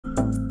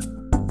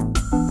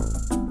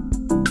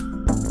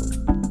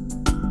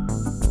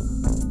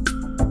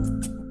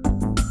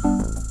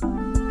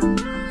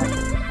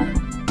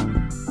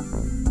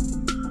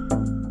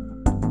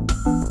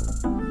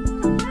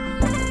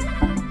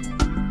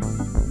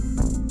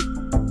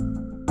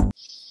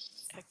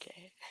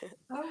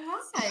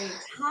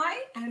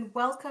Hi, and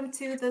welcome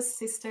to the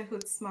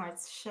Sisterhood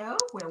Smarts show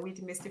where we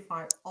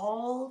demystify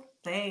all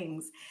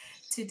things.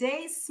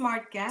 Today's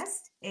smart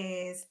guest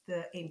is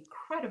the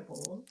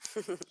incredible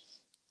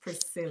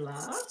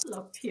Priscilla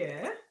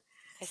Lapierre.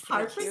 Nice to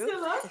Hi, meet you.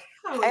 Priscilla.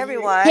 How are Hi, you?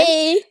 everyone.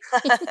 Hey,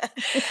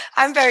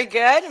 I'm very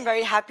good. I'm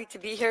very happy to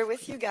be here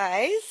with you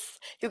guys,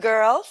 you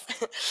girls.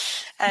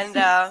 And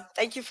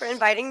thank you for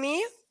inviting me.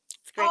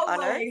 It's a great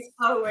honor. Always,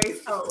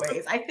 always,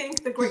 always. I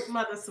think the great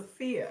mother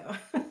Sophia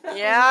will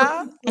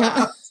Yeah. be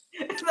proud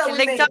that She we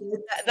linked made up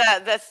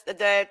it.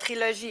 the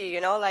trilogy,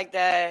 like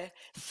the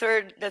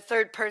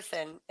third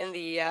person in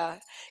the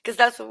because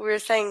that's what we were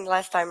saying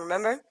last time,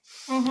 remember?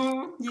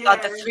 Yeah,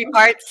 About I the three remember.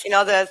 parts,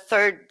 the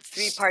third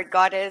three-part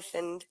goddess,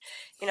 and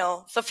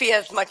Sophia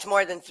is much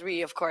more than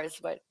three, of course,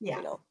 but Yeah.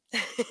 you know.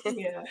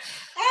 Yeah.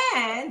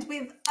 And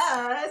with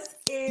us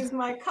is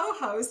my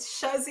co-host,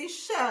 Shazzy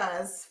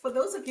Shaz. For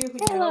those of you who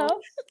know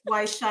hello.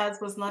 why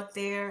Shaz was not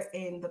there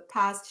in the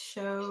past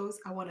shows,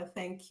 I want to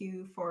thank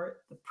you for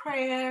the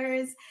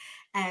prayers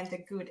and the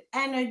good It's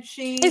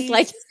energy,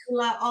 like,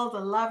 all the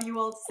love you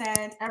all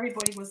sent.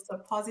 Everybody was so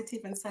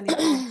positive and sending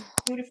all this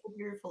beautiful,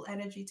 beautiful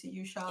energy to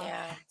you, Shah.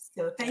 Yeah,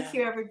 So thank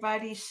yeah, you,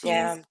 everybody. She's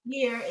yeah.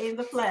 here in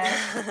the flesh.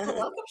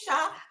 Welcome,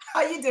 Shah.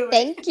 How you doing?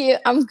 thank you.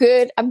 I'm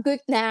good. I'm good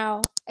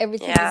now.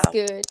 Everything is Yeah,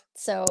 good.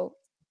 So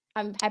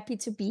I'm happy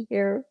to be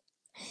here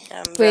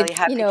I'm with, really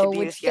happy to be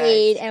with with you guys.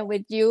 Fade and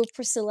with you,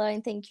 Priscilla.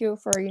 And thank you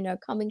for,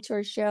 coming to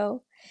our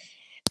show.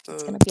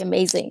 It's Mm, going to be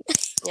amazing.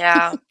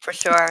 yeah, for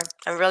sure.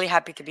 I'm really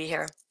happy to be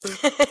here.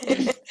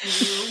 Thank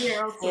you.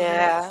 We're also very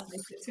Yeah.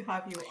 excited to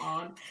have you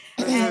on.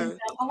 And Hmm.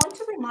 I want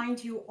to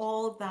remind you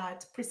all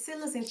that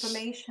Priscilla's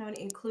information,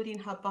 including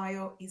her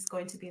bio, is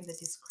going to be in the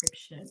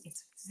description.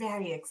 It's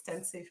very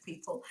extensive,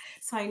 people.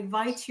 So I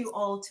invite you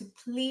all to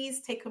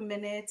please take a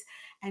minute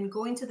and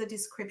go into the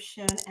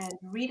description and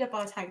read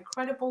about her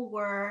incredible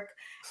work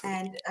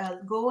and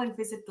go and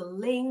visit the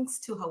links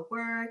to her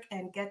work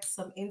and get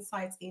some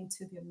insights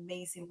into the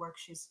amazing work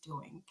she's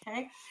doing.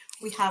 Okay.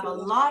 We have a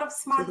lot of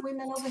smart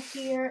women over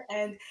here,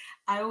 and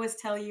I always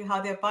tell you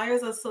how their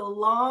bios are so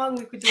long.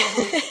 We could do a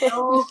whole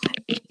show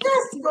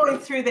just going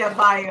through their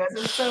bios,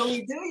 and so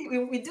we do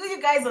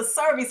you guys a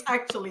service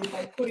actually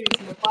by putting it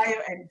in the bio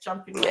and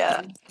jumping right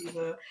Yeah. into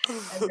the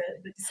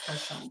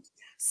discussion.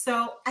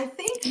 So I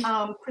think,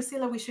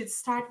 Priscilla, we should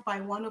start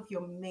by one of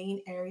your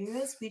main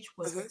areas, which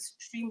was Hmm.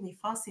 extremely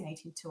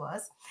fascinating to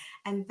us,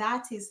 and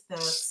that is the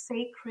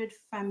sacred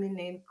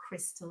feminine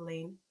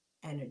crystalline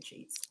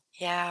energies.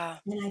 Yeah.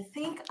 And I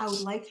think I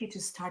would like you to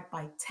start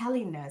by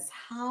telling us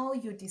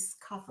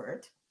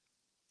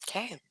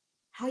Okay.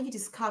 how you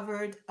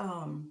discovered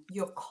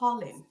your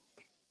calling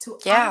to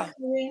Yeah.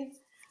 anchoring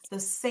the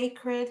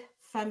sacred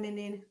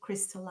feminine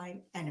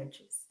crystalline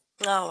energies.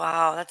 Oh,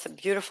 wow. That's a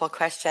beautiful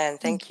question.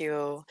 Thank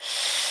you.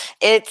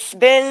 It's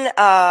been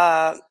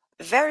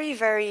very,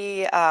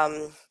 very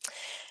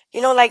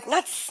like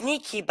not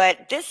sneaky,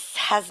 but this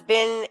has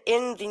been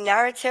in the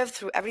narrative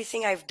through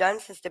everything I've done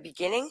since the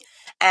beginning.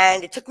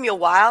 And it took me a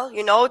while,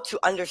 to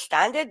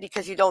understand it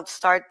because you don't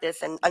start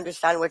this and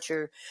understand what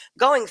you're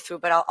going through.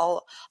 But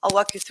I'll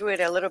walk you through it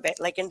a little bit.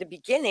 Like in the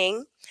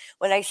beginning,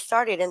 when I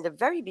started in the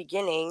very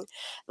beginning,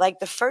 like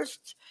the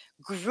first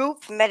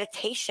group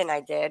meditation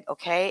I did,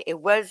 okay, it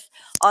was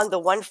on the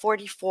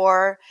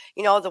 144,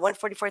 the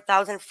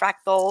 144,000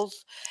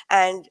 fractals.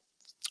 And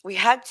we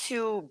had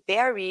to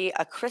bury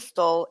a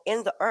crystal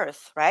in the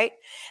earth, right?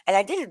 And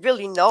I didn't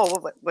really know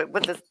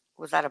what this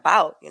was that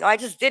about. I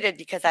just did it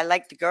because I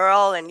liked the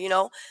girl, and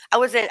I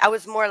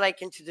was more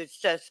like into the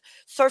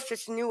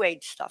surface new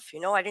age stuff.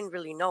 I didn't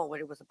really know what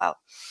it was about.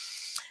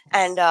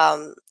 And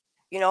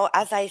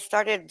as I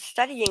started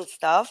studying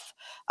stuff,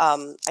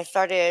 I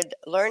started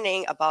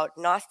learning about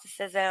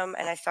Gnosticism,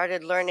 and I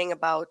started learning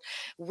about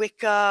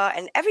Wicca,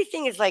 and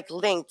everything is like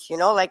linked.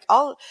 Like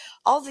all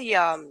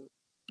the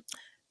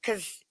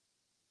because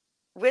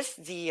with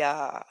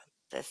the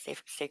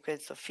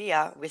sacred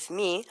Sophia, with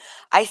me,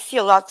 I see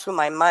a lot through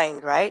my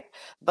mind, right?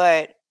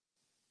 But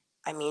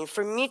I mean,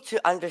 for me to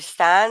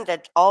understand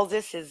that all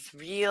this is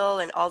real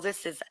and all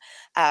this is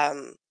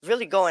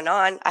really going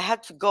on, I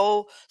had to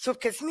go through,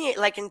 because me,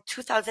 like in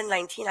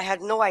 2019, I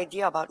had no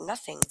idea about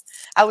nothing.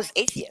 I was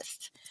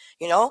atheist,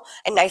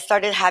 and I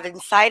started having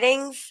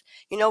sightings,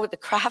 with the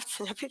crafts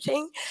and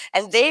everything.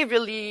 And they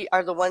really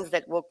are the ones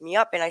that woke me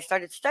up, and I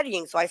started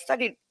studying. So I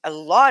studied a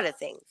lot of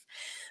things.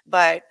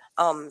 But,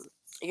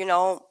 you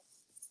know,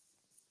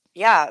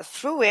 yeah,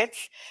 through it,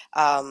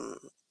 um,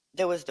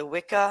 there was the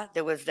Wicca,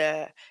 there was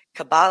the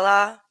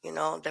Kabbalah,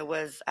 there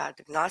was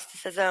the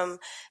Gnosticism,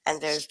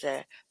 and there's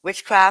the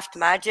witchcraft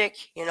magic,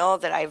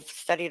 that I've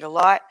studied a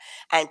lot.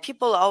 And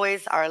people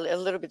always are a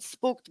little bit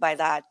spooked by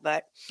that,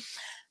 but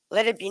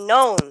let it be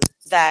known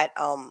that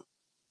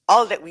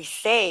all that we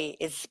say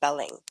is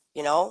spelling.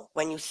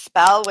 When you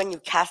spell, when you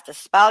cast a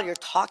spell, you're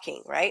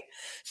talking, right?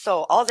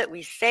 So all that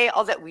we say,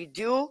 all that we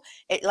do,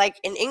 it, like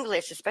in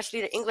English,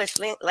 especially the English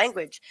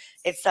language,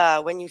 it's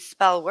when you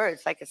spell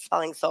words, like it's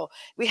spelling. So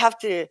we have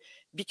to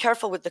be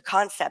careful with the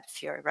concepts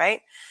here,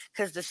 right?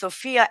 Because the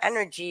Sophia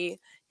energy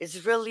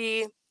is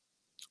really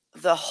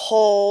the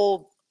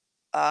whole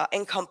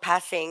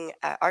encompassing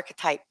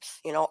archetypes,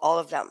 you know, all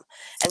of them.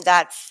 And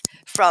that's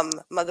from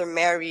Mother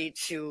Mary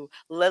to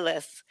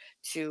Lilith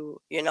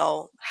to, you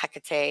know,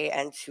 Hecate,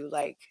 and to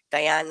like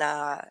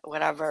Diana,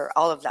 whatever,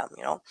 all of them,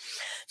 you know.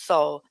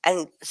 So,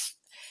 and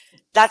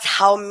that's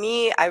how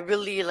I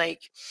really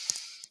like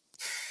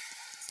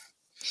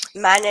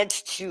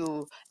managed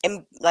to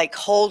like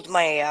hold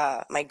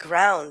my my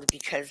ground,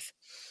 because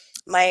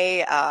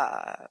my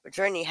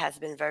journey has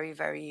been very,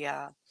 very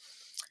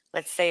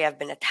let's say I've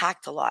been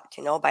attacked a lot,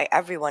 you know, by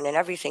everyone and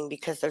everything,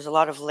 because there's a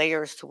lot of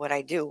layers to what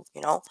I do,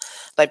 you know.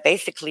 But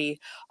basically,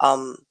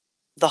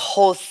 the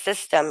whole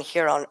system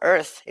here on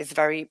earth is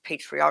very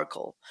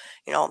patriarchal,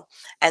 you know,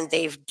 and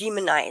they've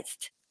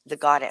demonized the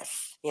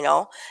goddess, you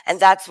know. And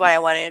that's why I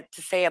wanted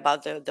to say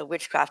about the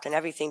witchcraft and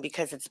everything,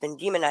 because it's been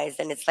demonized.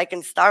 And it's like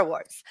in Star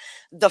Wars,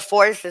 the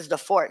force is the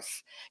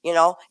force, you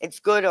know. It's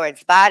good or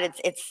it's bad,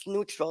 it's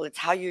neutral. It's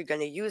how you're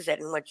going to use it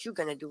and what you're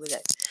going to do with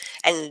it.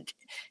 And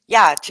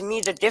yeah, to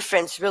me the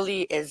difference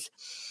really is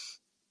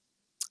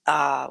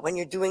when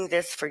you're doing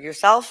this for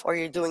yourself, or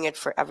you're doing it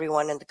for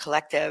everyone in the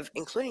collective,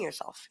 including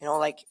yourself, you know,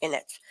 like in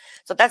it.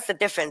 So that's the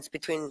difference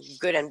between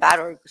good and bad,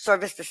 or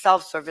service to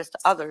self, service to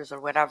others, or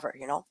whatever,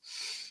 you know,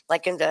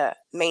 like in the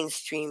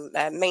mainstream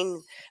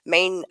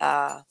main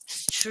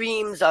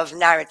streams of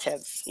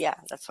narratives. Yeah,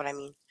 that's what I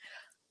mean.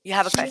 You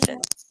have a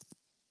question?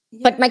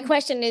 But my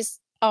question is,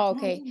 oh,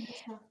 okay.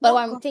 But No,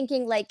 I'm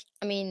thinking, like,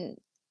 I mean,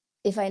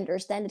 if I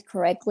understand it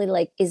correctly,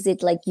 like, is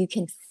it like you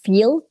can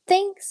feel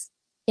things?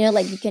 You know,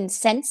 like you can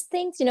sense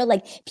things, you know,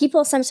 like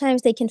people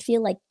sometimes they can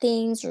feel like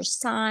things or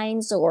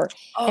signs, or,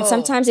 and Oh,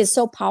 sometimes it's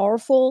so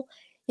powerful,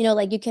 you know,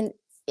 like you can,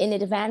 in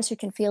advance, you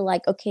can feel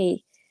like,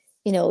 okay,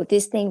 you know,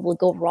 this thing will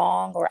go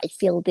wrong, or I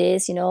feel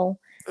this, you know,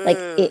 like,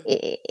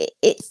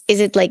 is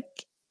it like,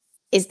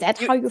 is that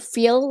you, how you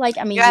feel? Like,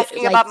 I mean, you're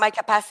asking like, about my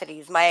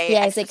capacities, my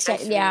yeah, it's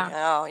extrasensory. yeah,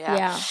 Oh, yeah.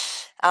 yeah.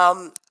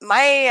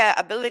 My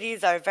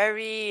abilities are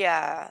very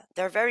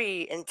they're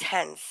very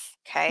intense.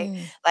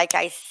 Okay, like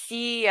I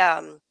see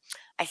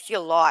a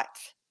lot,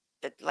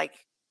 that like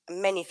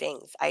many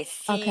things I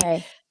see.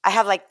 Okay. I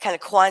have like kind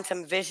of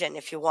quantum vision,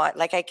 if you want.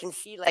 Like I can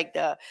see like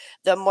the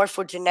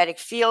morphogenetic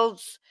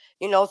fields,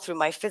 you know, through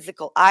my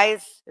physical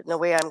eyes, in the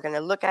way I'm going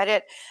to look at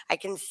it. I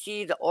can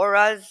see the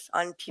auras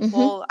on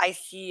people. I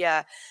see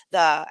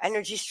the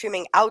energy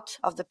streaming out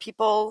of the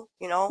people,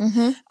 you know.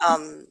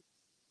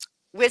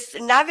 With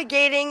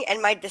navigating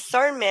and my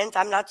discernment,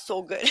 I'm not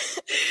so good.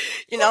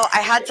 You know,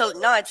 I had to,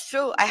 no, it's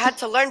true. I had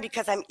to learn,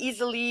 because I'm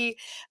easily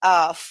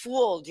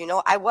fooled. You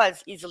know, I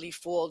was easily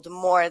fooled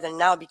more than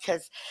now,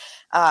 because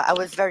I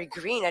was very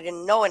green. I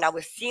didn't know, and I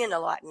was seeing a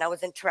lot, and I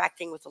was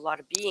interacting with a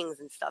lot of beings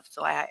and stuff.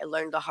 So I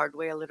learned the hard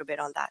way a little bit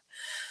on that.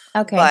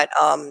 Okay. But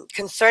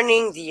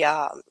concerning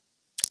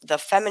the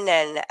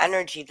feminine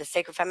energy, the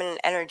sacred feminine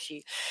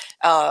energy,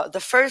 the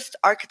first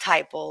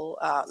archetypal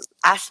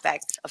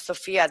aspect of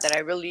Sophia that I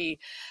really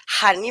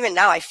had, and even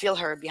now I feel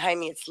her behind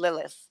me, it's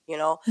Lilith, you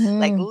know.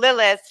 Like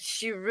Lilith,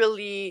 she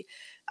really,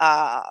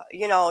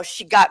 you know,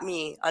 she got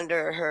me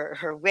under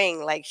her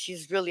wing. Like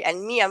she's really,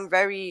 and me, I'm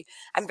very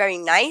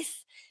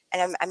nice,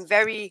 and I'm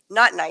very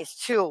not nice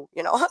too,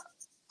 you know.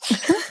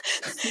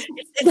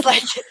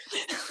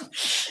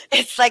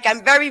 It's like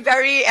I'm very,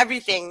 very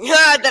everything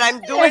that I'm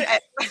doing.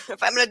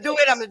 If I'm gonna do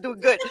it, I'm gonna do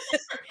it good.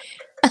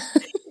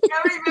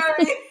 very,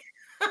 very.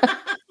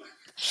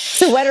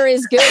 So whether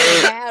it's good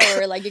or bad,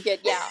 or like you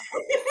get, yeah.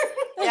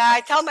 Yeah,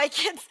 I tell my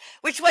kids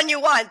which one you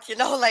want. You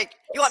know, like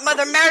you want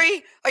Mother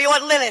Mary or you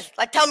want Lilith.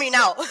 Like tell me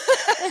now.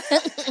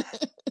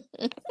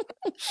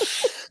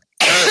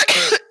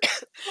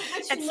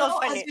 It's so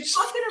funny. As you're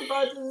talking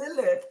about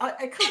Lilith,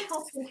 I can't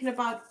help thinking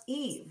about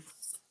Eve.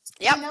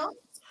 Yep. You know?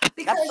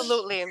 Because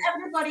absolutely.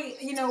 Everybody,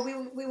 you know,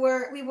 we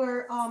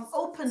were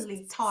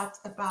openly taught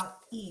about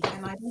Eve,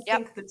 and I don't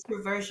think the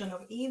true version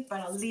of Eve, but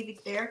I'll leave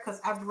it there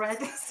because I've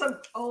read some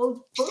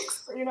old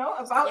books, you know,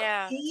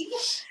 about Eve.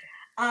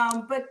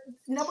 But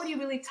nobody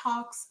really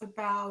talks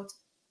about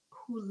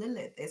who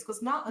Lilith is,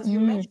 because now, as you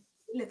mentioned,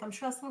 Lilith, I'm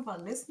sure some of our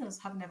listeners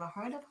have never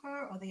heard of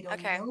her, or they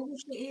don't know who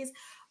she is,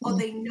 or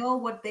they know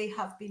what they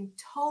have been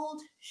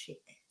told she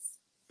is.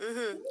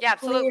 Yeah,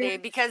 absolutely,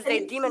 because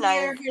they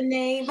demonize her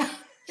name.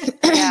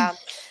 Yeah,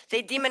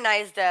 they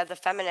demonize the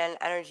feminine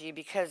energy,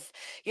 because,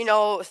 you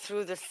know,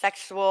 through the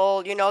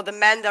sexual, you know, the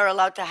men, they're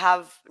allowed to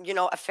have, you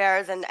know,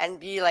 affairs and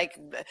be like,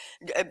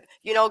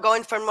 you know,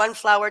 going from one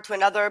flower to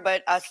another.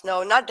 But us,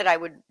 no, not that I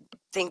would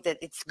think that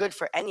it's good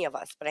for any of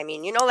us, but I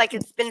mean, you know, like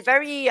it's been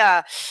very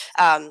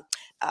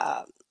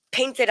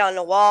painted on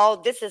the wall.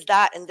 This is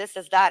that, and this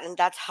is that, and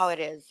that's how it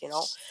is, you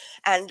know.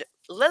 And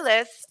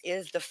Lilith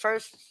is the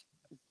first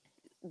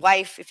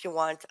wife, if you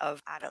want,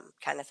 of Adam,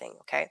 kind of thing.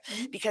 Okay,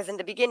 because in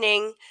the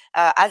beginning,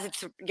 as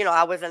it's, you know,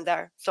 I wasn't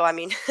there, so I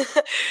mean,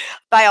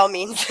 by all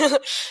means,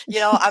 you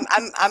know,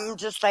 I'm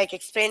just like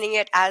explaining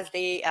it as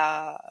they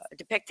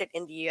depict it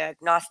in the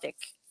Gnostic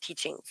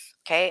teachings.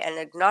 Okay, and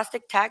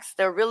agnostic texts,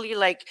 they're really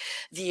like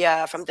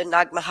the from the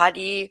Nag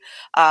Hammadi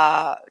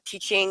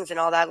teachings and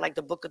all that, like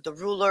the Book of the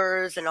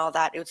Rulers and all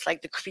that. It's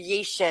like the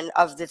creation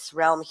of this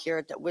realm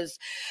here that was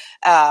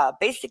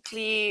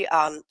basically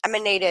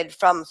emanated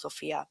from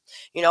Sophia.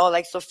 You know,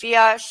 like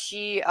Sophia,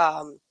 she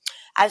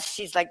as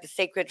she's like the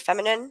sacred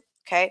feminine.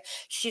 Okay,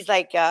 she's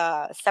like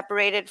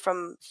separated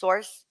from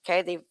source.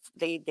 Okay,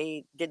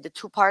 they did the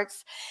two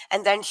parts,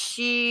 and then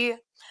she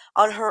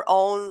on her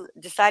own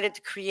decided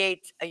to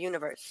create a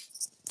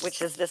universe,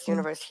 which is this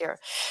universe here.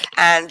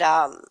 And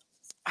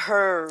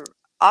her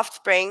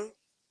offspring,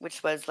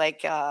 which was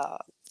like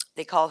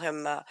they call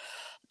him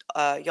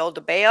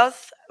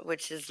Yoldabaoth,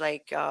 which is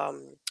like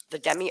the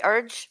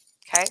demiurge.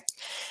 Okay,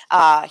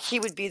 he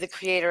would be the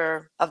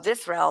creator of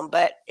this realm,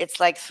 but it's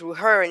like through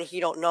her, and he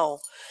don't know.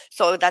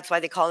 So that's why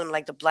they call him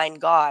like the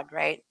blind god,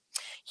 right?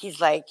 He's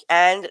like,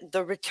 and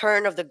the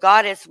return of the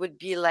goddess would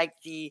be like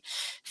the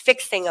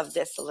fixing of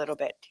this a little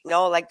bit, you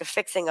know, like the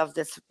fixing of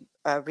this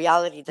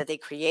reality that they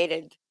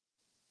created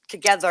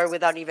together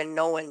without even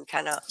knowing,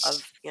 kind of,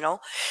 you know.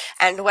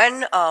 And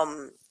when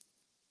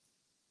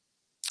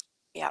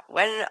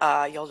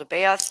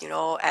Yoldabaoth, you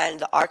know, and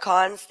the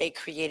archons, they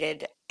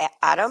created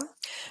Adam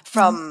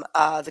from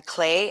the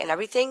clay and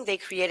everything. They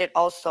created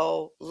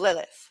also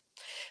Lilith.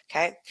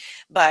 Okay,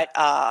 but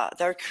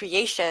their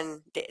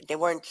creation, they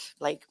weren't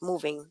like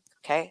moving.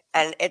 Okay,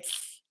 and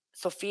it's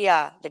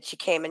Sophia that she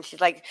came, and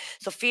she's like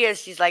Sophia.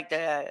 She's like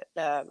the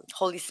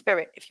Holy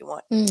Spirit, if you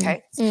want.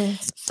 Okay,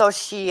 so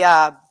she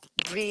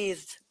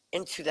breathed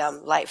into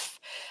them life,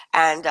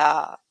 and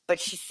but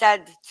she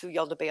said to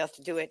Yoldabaoth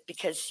to do it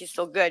because she's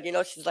so good. You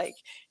know, she's like,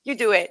 you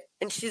do it,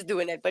 and she's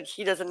doing it, but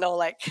he doesn't know.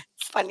 Like,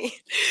 it's funny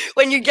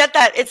when you get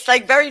that. It's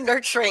like very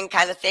nurturing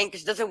kind of thing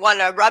because she doesn't want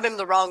to rub him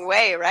the wrong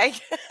way, right?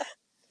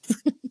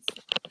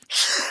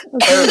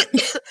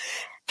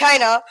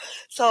 Kind of.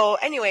 So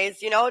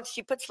anyways, you know,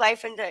 she puts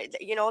life into,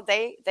 you know,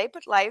 they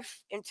put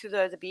life into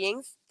the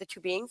beings, the two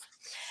beings,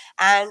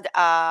 and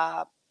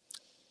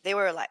they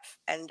were alive.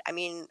 And I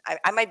mean,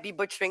 I might be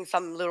butchering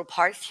some little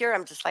parts here.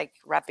 I'm just like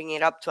wrapping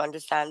it up to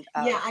understand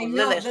yeah, I who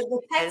know Lilith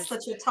the text is.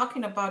 that you're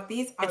talking about,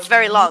 these are It's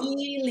very long.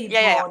 really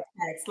Yeah. broad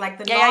texts, like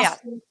the Yeah.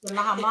 Gnostics, the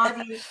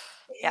Nahamadi.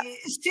 Yeah.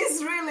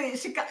 She's really,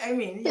 I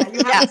mean, yeah,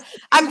 you have.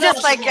 I'm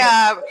just like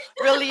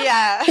really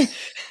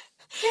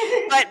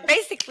but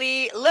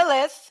basically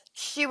Lilith,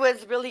 she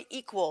was really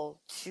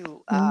equal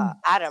to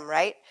Adam,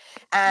 right?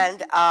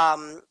 And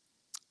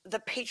the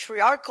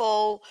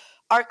patriarchal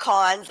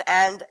archons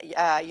and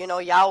you know,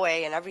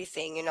 Yahweh and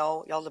everything, you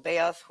know,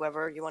 Yaldabaoth,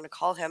 whoever you want to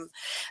call him,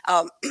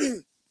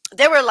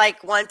 they were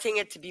like wanting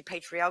it to be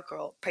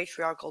patriarchal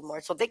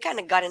more. So they kind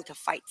of got into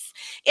fights.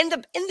 In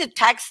the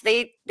text,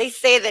 they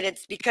say that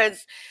it's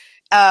because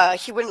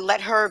he wouldn't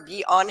let her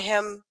be on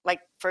him like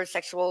for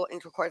sexual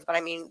intercourse, but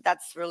I mean,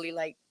 that's really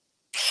like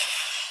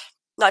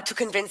not too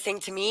convincing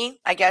to me.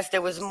 I guess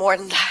there was more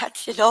than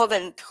that, you know,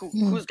 than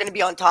who's going to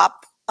be on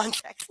top on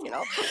sex, you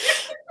know.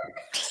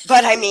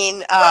 But I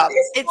mean,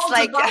 it's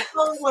like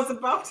was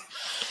about.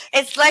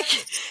 It's like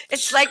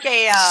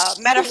a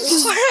metaphor,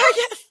 I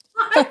guess.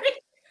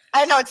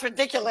 I know it's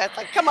ridiculous.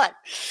 Like, come on.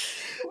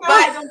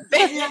 No,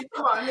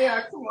 come on.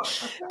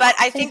 But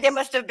I think there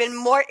must have been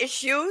more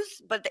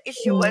issues. But the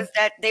issue was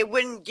that they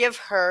wouldn't give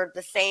her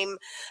the same,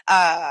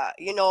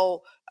 you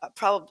know,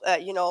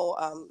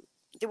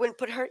 they wouldn't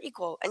put her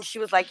equal. And she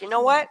was like, you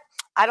know what?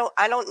 I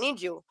don't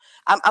need you.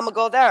 I'm gonna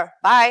go there.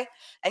 Bye.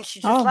 And she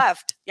just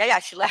left. Yeah,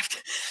 she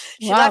left.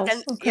 She left,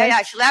 and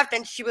she left,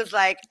 and she was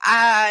like,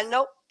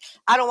 nope,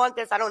 I don't want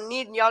this. I don't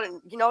need y'all.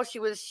 You know,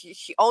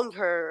 she owned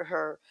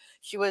her.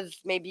 She was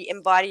maybe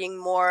embodying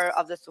more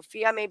of the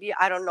Sophia. Maybe,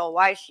 I don't know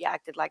why she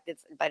acted like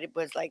this, but it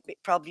was like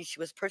probably she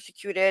was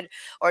persecuted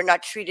or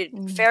not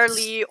treated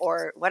fairly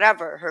or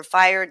whatever. Her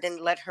fire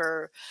didn't let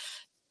her,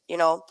 you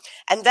know.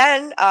 And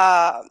then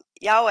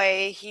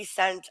Yahweh, he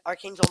sent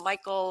Archangel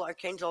Michael,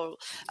 Archangel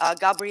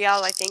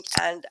Gabriel, I think,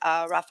 and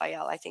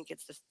Raphael. I think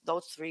it's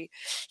those three.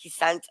 He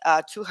sent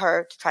to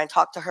her to try and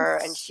talk to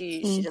her, and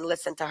she didn't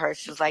listen to her.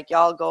 She was like,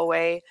 y'all go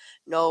away.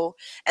 No.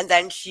 And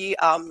then she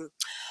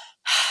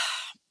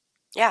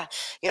yeah,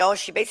 you know,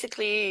 she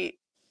basically,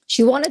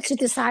 she wanted to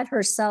decide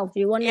herself.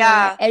 You wouldn't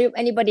let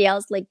anybody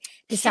else like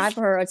decide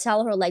for her or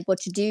tell her like what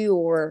to do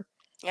or.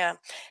 Yeah.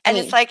 And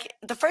it's like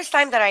the first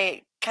time that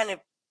I kind of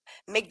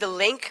make the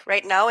link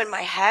right now in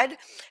my head,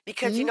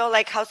 because you know,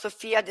 like how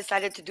Sophia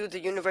decided to do the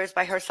universe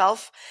by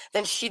herself,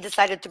 then she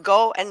decided to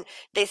go, and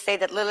they say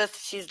that Lilith,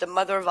 she's the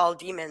mother of all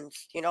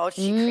demons, you know,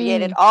 she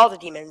created all the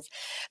demons,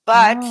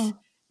 but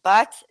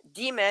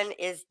demon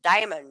is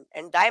daimon,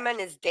 and daimon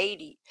is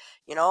deity,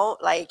 you know,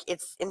 like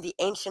it's in the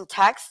ancient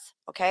text.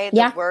 Okay,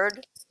 the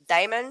word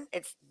daimon,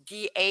 it's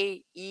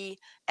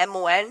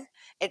Daemon.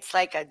 It's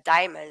like a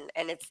diamond,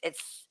 and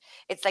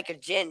it's like a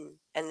jinn,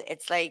 and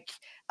it's like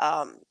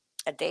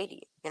a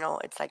deity, you know,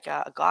 it's like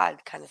a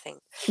god kind of thing.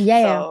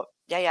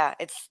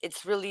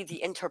 It's really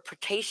the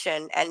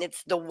interpretation, and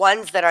it's the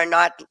ones that are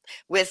not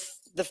with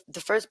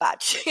the first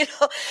batch, you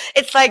know,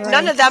 it's like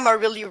none of them are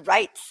really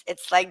right.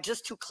 It's like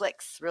just two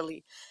clicks,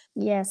 really.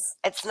 Yes.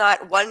 It's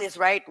not one is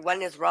right,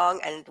 one is wrong,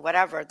 and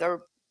whatever.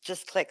 They're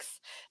just clicks.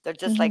 They're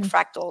just like Mm-hmm.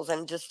 fractals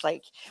and just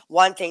like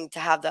wanting to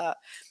have the,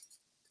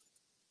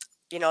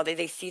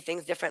 they see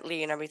things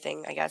differently and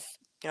everything, I guess.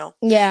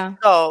 Yeah.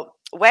 So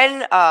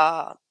when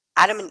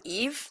Adam and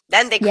Eve,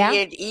 then they Yeah.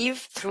 created Eve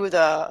through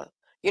a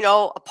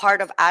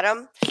part of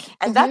Adam.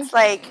 And Mm-hmm. that's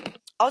like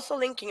also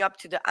linking up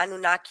to the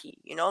Anunnaki,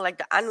 like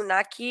the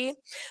Anunnaki,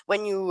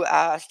 when you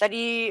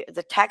study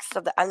the text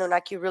of the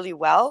Anunnaki really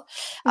well,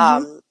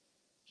 Mm-hmm.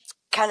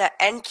 kind of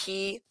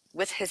Enki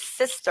with his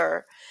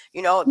sister,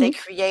 they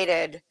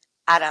created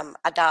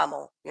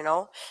Adamo,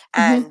 Mm-hmm.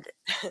 and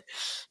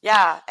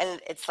yeah,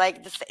 and it's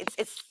like this,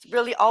 it's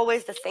really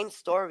always the same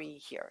story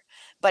here,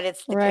 but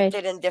it's Right.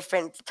 depicted in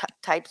different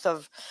types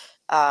of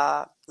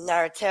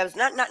narratives,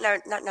 not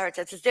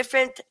narratives, it's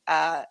different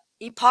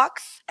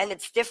epochs, and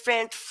it's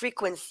different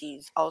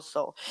frequencies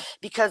also,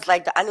 because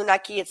like the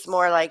Anunnaki, it's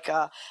more like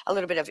a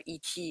little bit of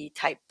ET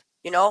type.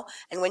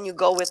 And when you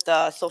go with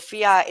the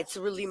Sophia, it's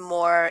really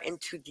more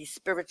into the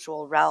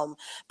spiritual realm.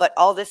 But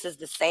all this is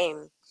the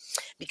same,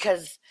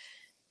 because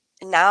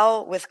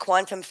now with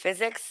quantum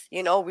physics,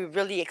 we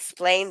really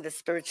explain the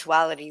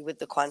spirituality with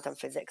the quantum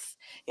physics.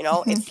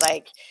 Mm-hmm. It's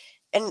like,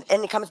 and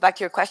it comes back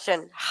to your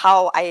question,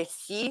 how I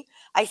see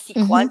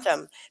Mm-hmm.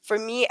 quantum. For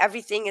me,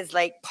 everything is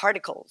like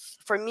particles.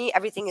 For me,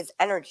 everything is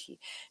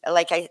energy.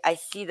 Like I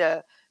see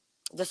the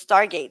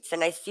stargates,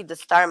 and I see the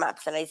star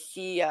maps, and I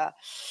see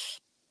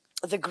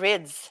the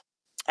grids,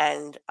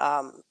 and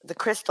the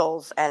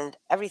crystals and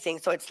everything.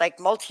 So it's like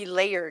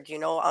multi-layered,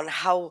 on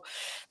how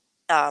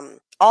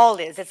all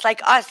is. It's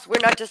like us. We're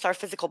not just our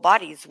physical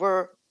bodies.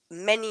 We're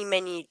many,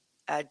 many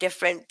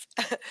different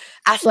Like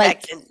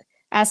aspects. And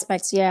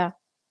aspects. Yeah.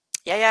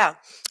 yeah,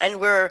 and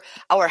we're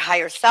our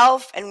higher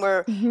self, and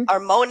we're Mm-hmm.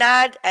 our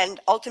monad, and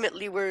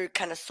ultimately we're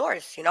kind of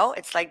source.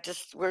 It's like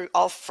just we're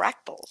all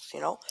fractals.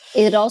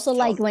 Is it also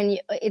like So. when you?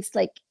 It's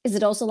like. Is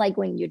it also like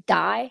when you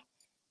die?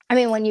 I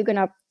mean, when you're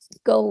gonna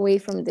go away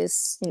from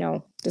this,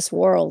 this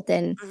world,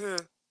 then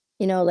Mhm.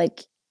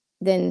 like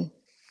then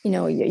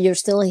you're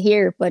still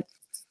here, but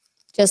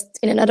just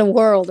in another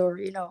world, or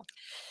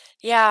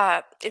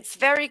Yeah, it's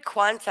very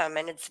quantum,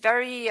 and it's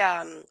very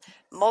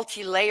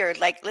multi-layered.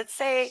 Like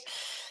okay,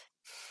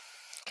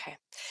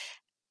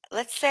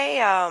 let's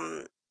say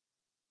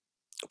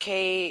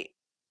okay,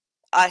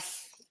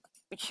 us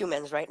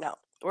humans right now,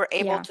 we're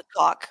able yeah. to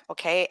talk,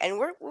 okay, and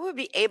we would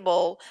be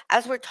able,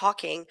 as we're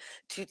talking,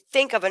 to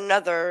think of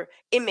another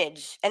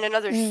image and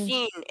another Mm,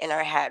 scene in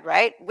our head,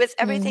 right, with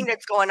everything mm,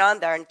 that's going on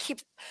there, and keep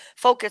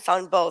focus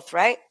on both,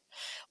 right?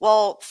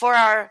 Well, for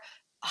our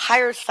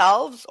higher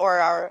selves, or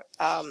our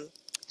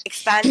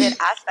expanded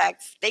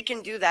aspects, they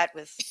can do that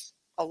with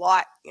a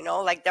lot,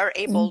 like they're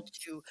mm. able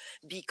to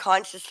be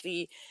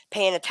consciously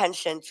paying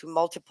attention to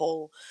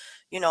multiple,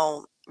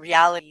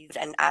 realities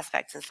and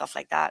aspects and stuff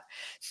like that.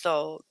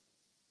 So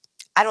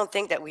I don't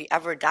think that we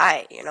ever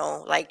die.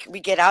 Like we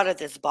get out of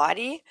this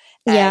body,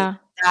 and Yeah.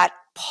 that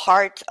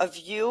part of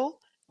you,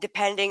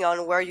 depending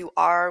on where you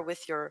are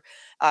with your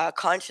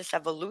conscious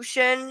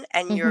evolution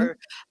and Mm-hmm. your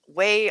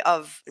way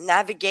of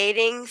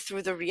navigating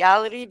through the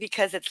reality,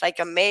 because it's like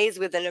a maze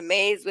within a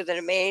maze within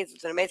a maze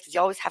within a maze, because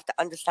you always have to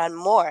understand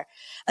more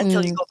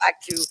until you Mm, go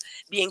back to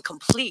being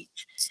complete.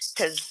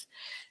 Because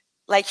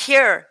like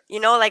here,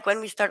 like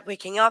when we start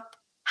waking up,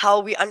 how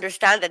we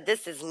understand that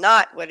this is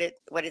not what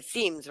it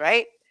seems,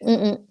 right?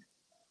 mm-mm.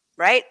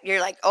 Right? You're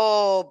like,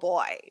 oh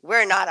boy,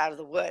 we're not out of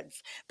the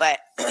woods. But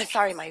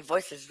sorry, my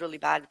voice is really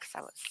bad because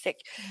I was sick.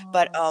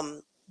 But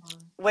Wow. Wow.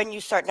 when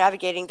you start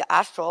navigating the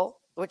astral,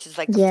 which is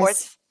like the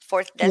Yes.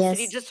 fourth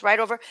density, Yes. just right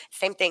over,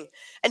 same thing.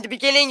 In the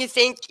beginning, you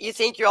think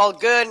you're all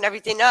good and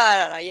everything. No,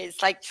 no, no.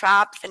 It's like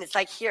traps, and it's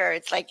like here.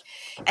 It's like,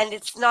 and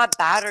it's not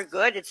bad or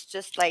good. It's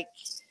just like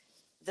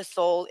the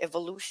soul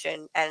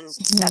evolution, and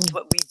that's Mhm.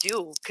 what we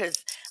do.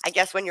 Because I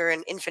guess when you're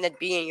an infinite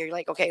being, you're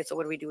like, okay, so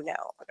what do we do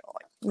now? Like,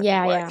 what's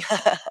Yeah. boring?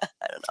 Yeah.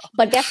 I don't know.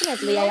 But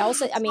definitely, I When you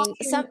also. were I mean,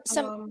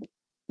 talking,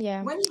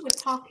 Yeah. when you were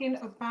talking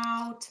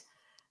about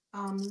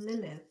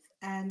Lilith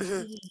and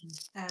Mhm. Eve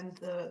and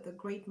the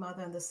Great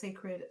Mother and the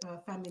sacred Yeah,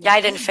 feminine I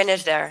didn't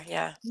finish energy. there.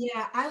 Yeah.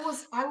 Yeah,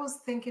 I was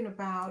thinking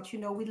about,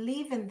 we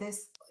live in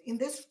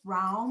this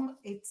realm.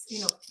 It's,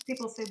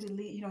 people say we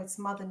live, it's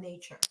Mother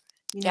Nature.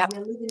 Yeah.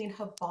 We're living in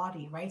her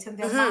body, right? And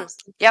there are Mhm. maps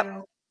that Yep.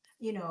 show,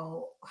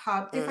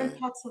 how different Mm.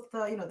 parts of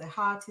the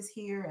heart is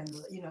here, and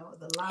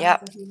the lungs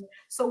Yep. are here.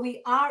 So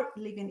we are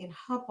living in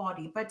her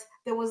body, but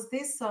there was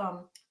this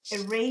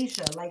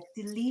erasure, like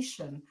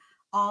deletion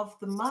of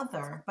the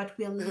mother, but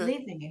we're Mhm.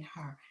 living in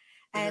her.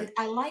 Mhm. And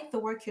I like the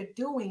work you're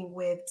doing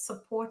with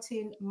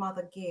supporting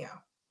Mother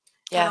Gaia.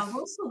 But Yeah. I was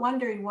also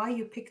wondering why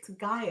you picked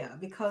Gaia,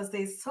 because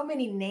there's so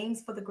many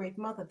names for the Great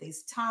Mother.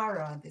 There's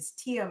Tara, there's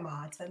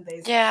Tiamat, and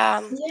Yeah.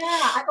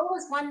 yeah, I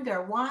always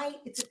wonder, why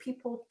do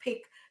people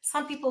pick,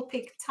 some people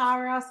pick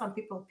Tara, some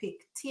people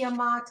pick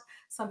Tiamat,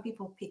 some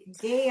people pick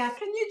Gaia.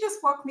 Can you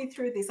just walk me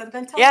through this and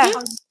then tell me Yeah.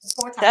 how you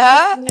support her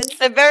personally? It's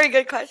a very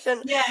good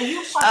question. Yeah,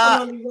 you Uh,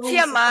 personally, why you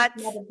support Tiamat.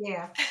 Mother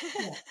Gaia.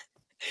 Yeah.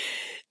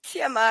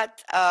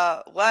 Tiamat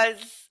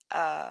was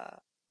uh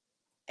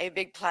a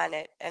big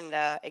planet, and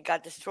it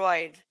got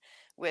destroyed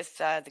with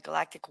the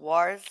galactic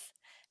wars.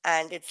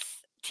 And it's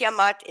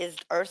Tiamat is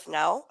Earth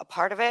now, a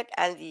part of it,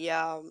 and the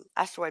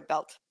asteroid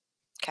belt.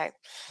 Okay,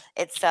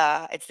 it's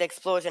the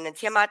explosion, and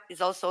Tiamat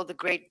is also the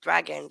great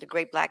dragon, the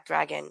great black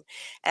dragon,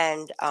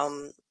 and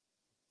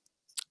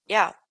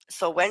yeah.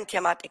 So when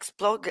Tiamat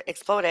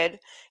exploded,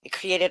 it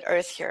created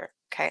Earth here.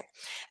 Okay,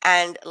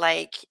 and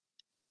like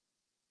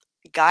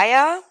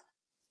Gaia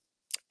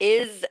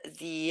is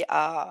the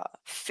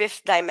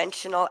fifth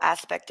dimensional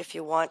aspect, if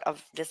you want,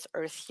 of this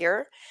Earth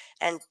here,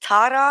 and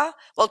Tara.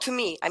 Well, to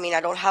me, I mean,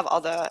 I don't have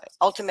all the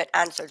ultimate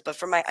answers, but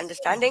from my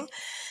understanding,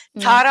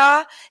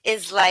 Tara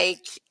is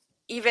like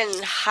even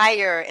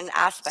higher in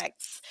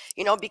aspects,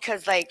 you know,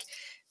 because like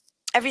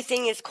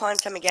everything is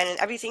quantum again, and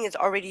everything is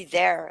already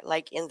there,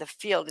 like in the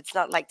field. It's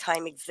not like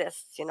time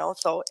exists, you know,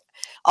 so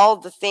all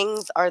the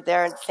things are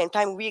there at the same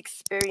time. We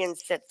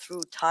experience it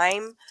through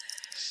time,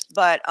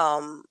 but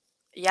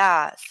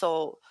yeah,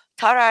 so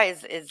Tara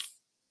is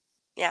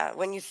yeah,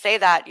 when you say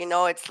that, you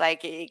know, it's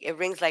like it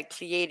rings like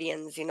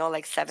Pleiadians, you know,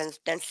 like seventh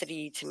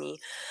density to me,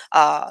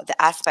 the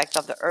aspect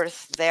of the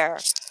Earth there,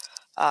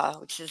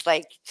 which is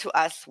like to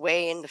us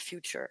way in the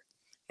future,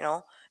 you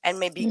know, and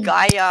maybe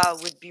Gaia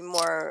would be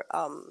more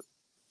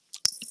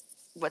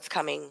what's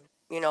coming,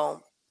 you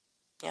know.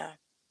 Yeah.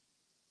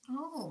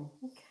 Oh,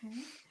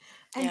 okay.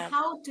 And Yeah.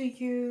 how do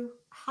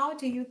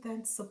you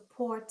then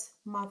support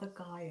Mother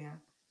Gaia?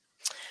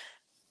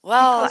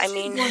 Well, Because I she's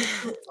mean, going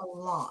through a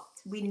lot.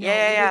 We yeah, know.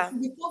 yeah, yeah,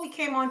 Before we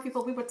came on,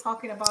 people, we were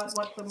talking about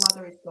what the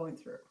mother is going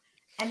through.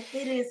 And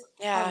it is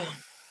a yeah. lot.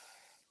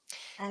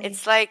 And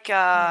It's like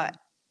yeah.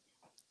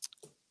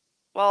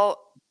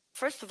 well,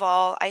 first of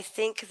all, I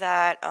think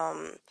that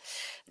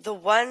the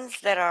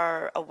ones that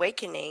are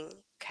awakening,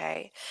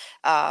 okay,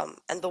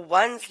 and the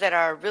ones that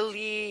are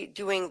really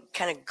doing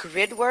kind of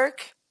grid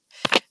work,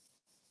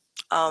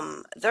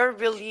 they're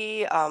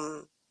really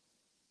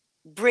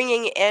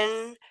bringing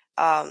in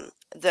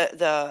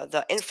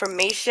the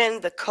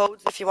information, the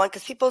codes, if you want,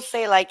 because people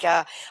say like,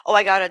 oh,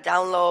 I got a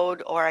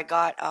download, or I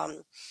got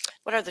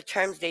what are the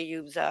terms they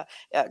use?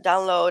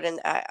 Download, and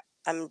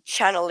I'm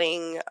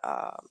channeling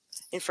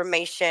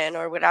information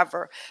or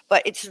whatever.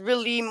 But it's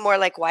really more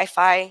like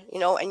Wi-Fi, you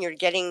know, and you're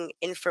getting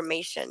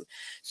information.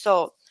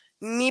 So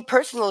me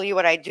personally,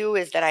 what I do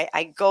is that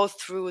I go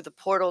through the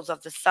portals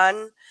of the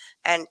sun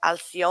and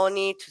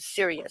Alcyone to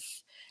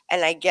Sirius,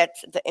 and I get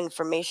the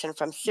information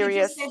from Did you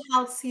Sirius. say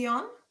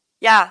Halcyon?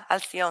 Yeah,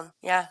 Alcyone.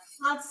 Yeah.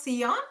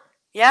 Halcyon?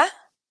 Yeah.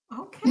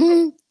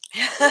 Okay.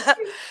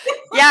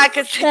 Yeah,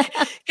 because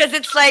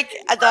it's like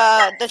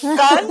the That's a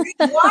sun. big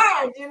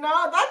word, you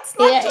know. That's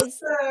not Yeah, just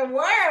it's a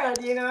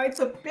word, you know. It's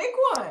a big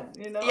one,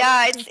 you know.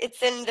 Yeah,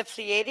 it's in the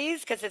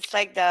Pleiades, because it's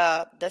like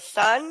the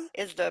sun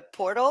is the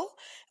portal,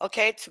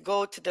 okay, to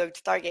go to the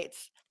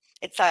stargates.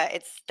 It's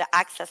the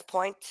access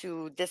point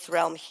to this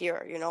realm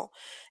here, you know.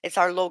 It's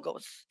our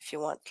logos, if you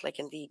want, like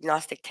in the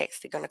Gnostic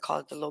text, they're gonna call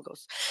it the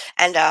logos.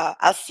 And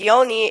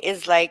Alcyone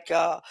is like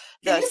Can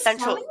the you spell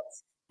central, it?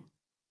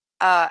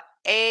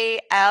 Alcy,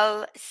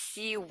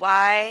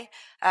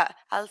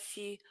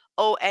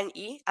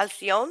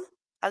 Alcyone,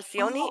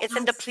 Alcyone. Oh, It's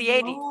in the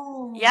Pleiades.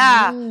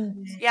 Yeah, Halcyon.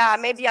 mm, yeah,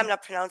 maybe I'm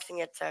not pronouncing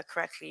it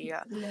correctly.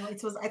 No,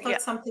 it was. I Yeah,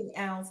 thought something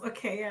else.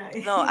 Okay, yeah.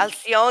 no,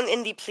 Alcyone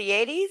in the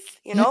Pleiades,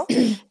 you know,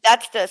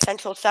 that's the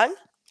central sun.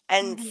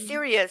 And Mhm.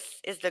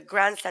 Sirius is the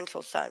grand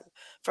central sun,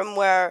 from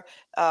where,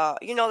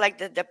 you know, like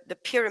the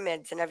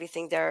pyramids and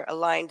everything, they're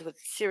aligned with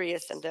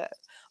Sirius and the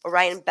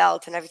Orion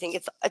belt and everything.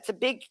 It's a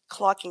big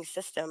clocking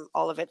system,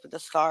 all of it, with the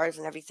stars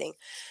and everything.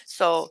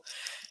 So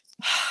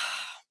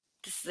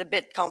this is a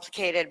bit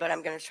complicated, but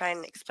I'm going to try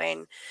and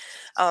explain.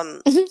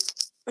 Um,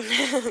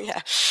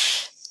 yeah.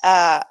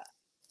 Uh,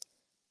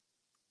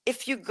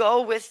 if you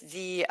go with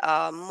the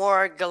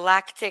more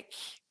galactic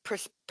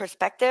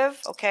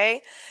perspective,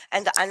 okay,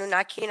 and the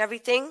Anunnaki and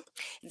everything,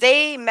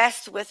 they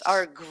messed with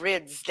our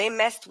grids. They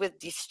messed with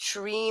the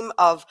stream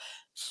of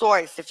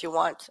source, if you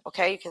want,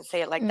 okay, you can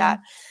say it like that.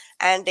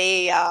 And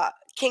they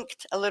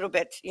kinked a little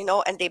bit, you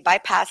know, and they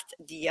bypassed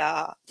the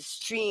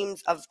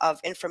streams of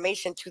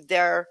information to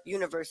their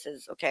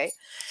universes, okay.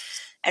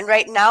 And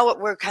right now, what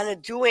we're kind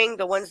of doing,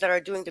 the ones that are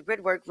doing the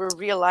grid work, we're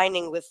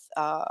realigning with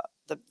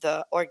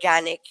the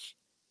organic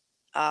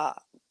uh,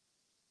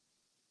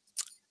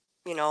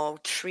 you know,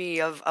 tree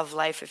of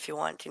life, if you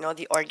want, you know,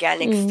 the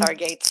organic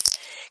stargates,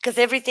 because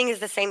everything is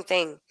the same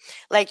thing.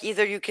 Like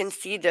either you can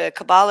see the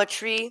Kabbalah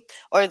tree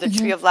or the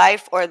tree of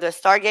life or the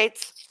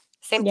stargates,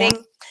 same yeah.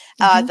 thing.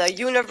 The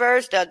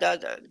universe,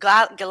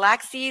 the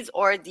galaxies,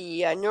 or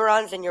the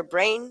neurons in your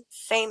brain,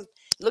 same,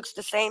 looks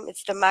the same.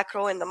 It's the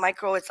macro and the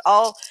micro. It's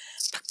all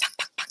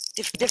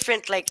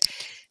different like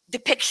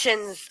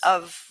depictions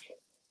of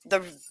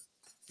the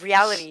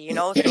reality, you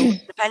know. So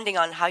depending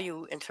on how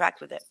you interact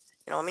with it,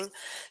 you know what I mean.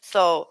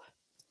 So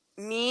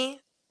me,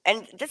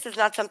 and this is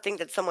not something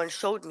that someone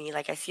showed me.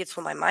 Like I see it's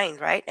from my mind,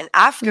 right? And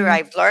after Mm.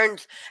 I've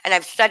learned and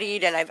I've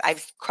studied and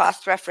I've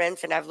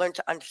cross-referenced and I've learned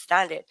to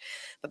understand it.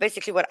 But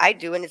basically, what I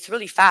do, and it's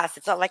really fast.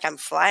 It's not like I'm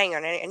flying or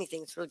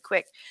anything. It's really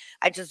quick.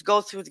 I just go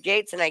through the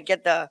gates and I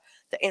get the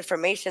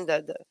information,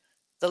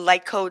 the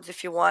light codes,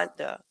 if you want,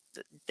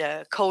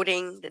 the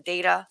coding, the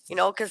data. You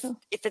know, because Oh,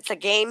 if it's a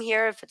game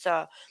here, if it's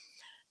a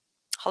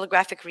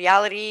holographic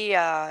reality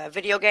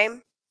video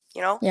game,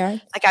 you know, yeah.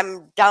 like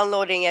I'm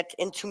downloading it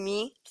into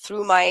me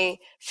through my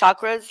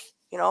chakras,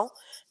 you know,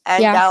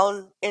 and Yeah.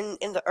 down in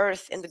the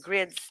earth, in the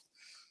grids,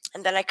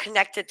 and then I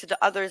connect it to the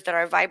others that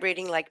are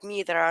vibrating like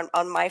me, that are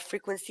on my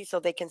frequency, so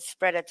they can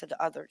spread it to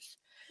the others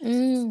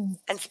Mm.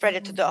 and spread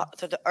it to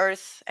the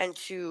earth and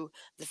to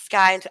the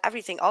sky and to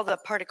everything, all the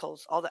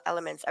particles, all the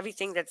elements,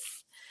 everything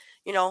that's,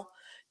 you know,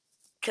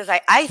 because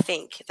I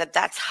think that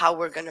that's how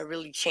we're gonna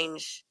really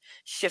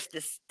shift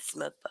this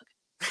motherfucker.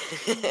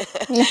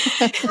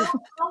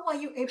 How were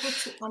you able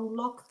to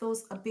unlock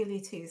those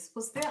abilities?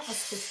 Was there a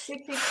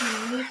specific,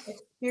 unique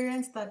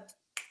experience that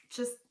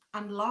just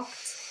unlocked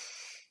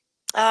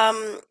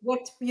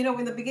what,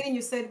 in the beginning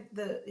you said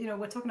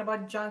we're talking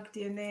about junk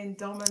DNA and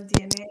dormant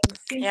DNA. It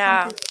seems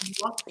yeah. something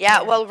unlocked Yeah,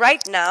 there. well,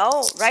 right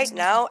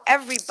now,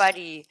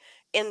 everybody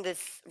in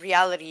this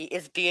reality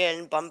is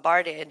being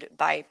bombarded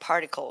by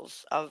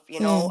particles of,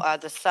 Mm.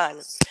 the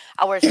sun.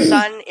 Our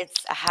sun,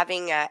 it's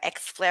having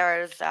X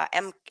flares,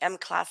 M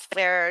class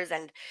flares,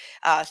 and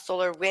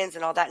solar winds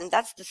and all that. And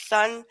that's the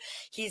sun.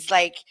 He's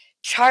like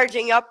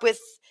charging up with,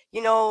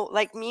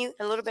 like me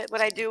a little bit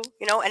what I do,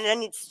 and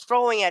then it's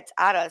throwing it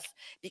at us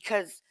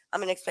because I'm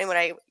gonna explain what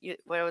I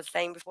was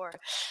saying before.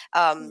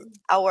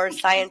 Our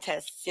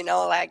scientists,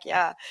 like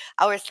yeah,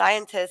 our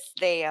scientists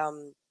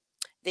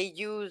they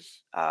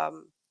use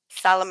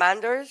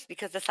salamanders,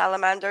 because the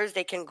salamanders,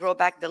 they can grow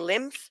back the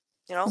limbs,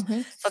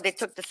 Mhm. so they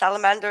took the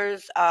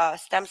salamanders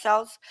stem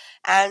cells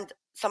and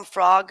some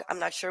frog, I'm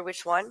not sure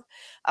which one,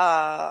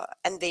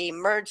 and they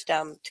merged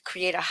them to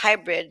create a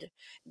hybrid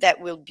that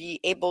will be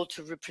able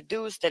to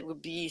reproduce, that will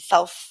be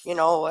self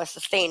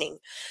sustaining.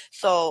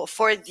 So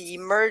for the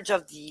merge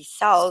of the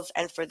cells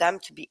and for them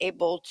to be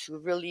able to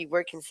really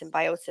work in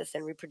symbiosis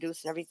and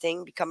reproduce and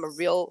everything, become a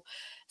real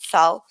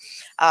cell,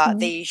 Mhm.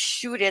 they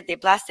shoot it, they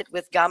blast it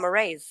with gamma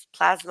rays,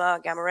 plasma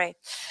gamma ray.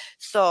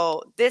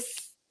 So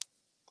this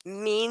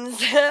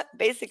means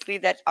basically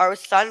that our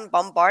sun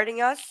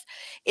bombarding us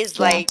is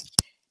Yeah. like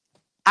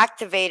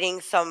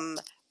activating some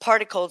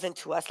particles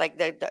into us.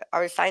 Like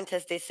our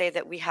scientists, they say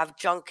that we have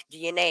junk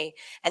DNA,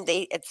 and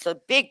it's a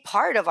big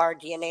part of our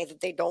DNA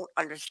that they don't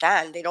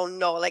understand, they don't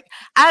know, like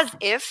as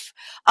if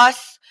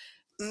us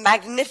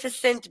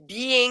magnificent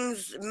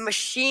beings,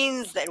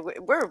 machines, that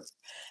we're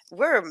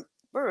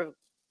we're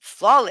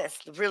flawless,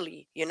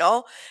 really, Yeah.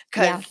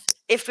 because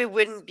if it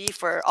wouldn't be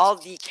for all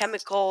the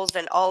chemicals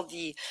and all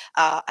the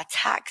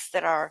attacks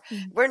that are,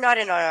 Mm. we're not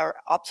in our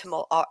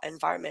optimal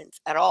environment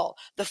at all.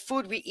 The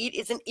food we eat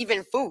isn't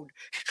even food.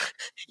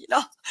 you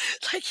know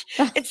like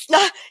Ah, it's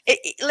not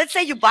let's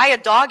say you buy a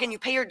dog and you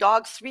pay your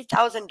dog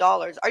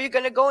 $3,000. Are you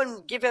going to go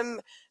and give him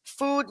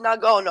food?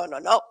 Not go, no, no,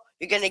 no.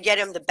 You're going to get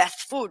him the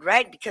best food,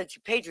 right? Because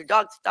you paid your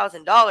dog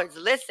 $2,000.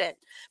 Listen,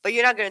 but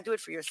you're not going to do it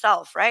for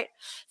yourself, right?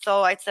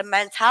 So it's, the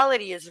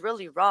mentality is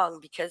really wrong,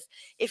 because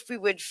if we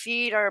would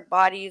feed our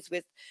bodies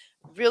with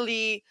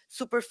really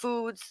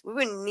superfoods, we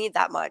wouldn't need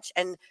that much,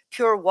 and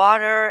pure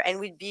water, and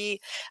we'd be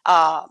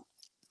uh,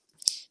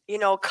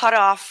 cut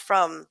off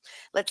from,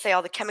 let's say,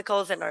 all the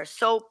chemicals in our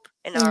soap,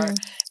 in our, mm.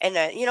 and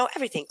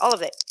everything, all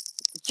of it.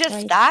 Just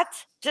Right. that,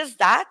 just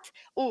that.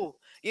 Ooh,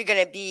 you're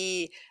gonna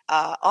be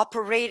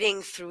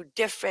operating through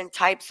different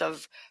types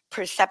of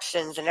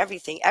perceptions and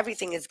everything.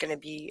 Everything is gonna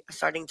be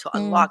starting to Mm.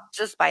 unlock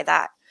just by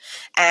that,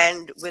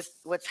 and with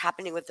what's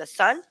happening with the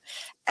sun, Mhm.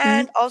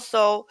 and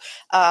also,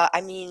 I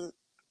mean,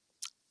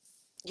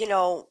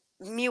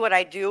 me, what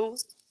I do,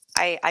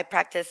 I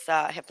practice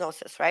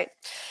hypnosis, right?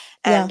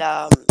 Yeah.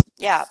 And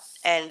yeah,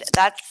 and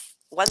that's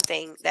one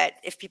thing that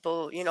if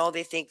people,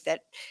 they think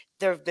that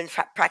they've been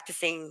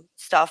practicing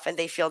stuff and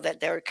they feel that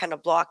they're kind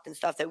of blocked and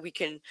stuff, that we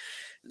can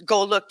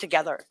go look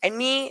together. And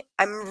me,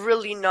 I'm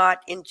really not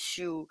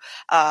into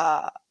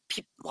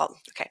people. Well,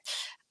 okay,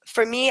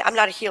 for me, I'm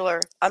not a healer.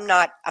 I'm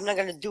not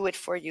going to do it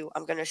for you.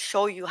 I'm going to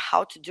show you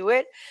how to do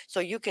it so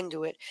you can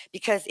do it,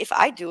 because if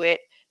I do it,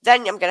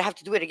 then I'm going to have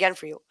to do it again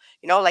for you.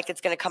 Like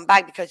it's going to come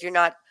back, because you're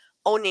not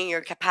owning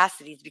your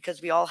capacities,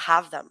 because we all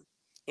have them.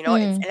 It's,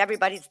 Mm. and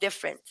everybody's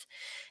different.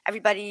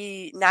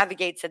 Everybody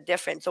navigates it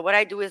different. So what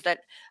I do is that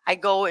I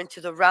go into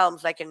the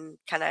realms, like in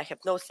kind of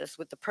hypnosis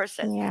with the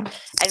person, Yeah.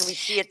 and we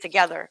see it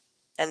together,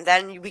 and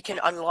then we can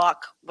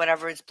unlock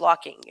whatever is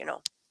blocking.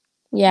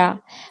 Yeah.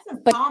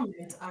 It's But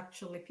empowerment,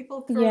 actually.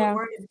 People throw the yeah.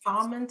 word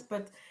empowerment,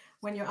 but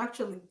when you're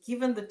actually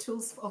given the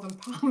tools of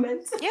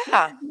empowerment,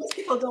 Yeah. most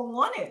people don't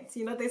want it.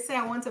 They say,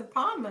 I want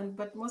empowerment,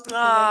 but most people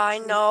want I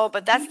to know,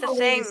 but that's give the away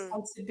thing.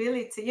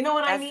 responsibility. You know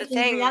what I That's mean? the In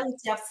thing.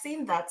 reality, I've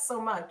seen that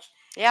so much.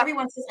 Yep.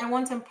 Everyone says, I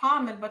want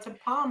empowerment, but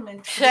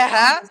empowerment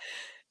requires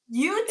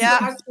You two Yeah.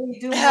 actually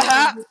do more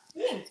than you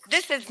think.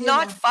 This is You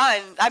not know,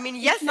 fun. I mean,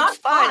 it's yes, not it's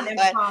fun fun,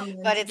 but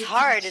empowerment it's because,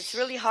 hard. It's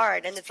really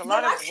hard, and it's a but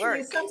lot of actually, work.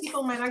 some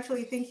people might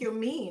actually think you're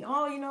mean.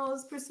 Oh, you know,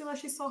 Priscilla,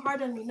 she's so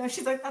hard on me. No,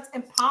 she's like, that's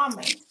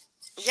empowerment.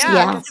 She Yeah,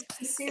 Yeah. because wants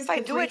to see if I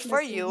the do it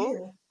for greatness in you,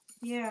 you.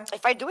 Yeah.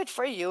 if I do it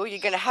for you, you're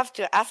gonna have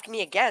to ask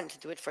me again to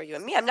do it for you.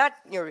 And me, I'm not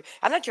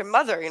your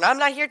mother. You know, I'm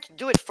not here to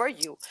do it for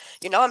you.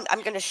 You know,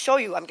 I'm gonna show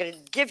you. I'm gonna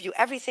give you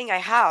everything I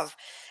have,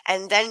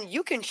 and then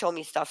you can show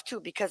me stuff too,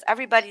 because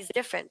everybody's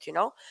different. You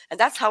know, and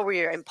that's how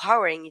we're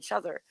empowering each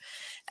other.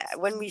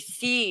 When we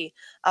see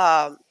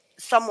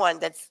someone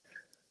that's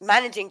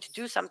managing to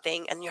do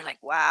something and you're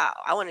like, wow,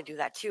 I want to do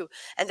that too,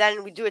 and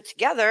then we do it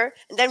together,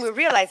 and then we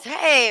realize,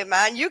 hey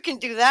man, you can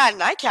do that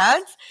and I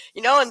can't,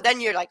 you know, and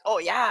then you're like, oh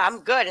yeah, I'm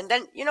good, and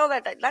then you know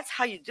that's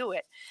how you do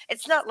it.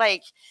 It's not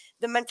like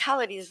the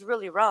mentality is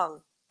really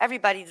wrong.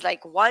 Everybody's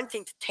like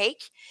wanting to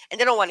take, and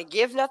they don't want to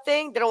give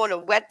nothing. They don't want to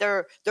wet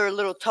their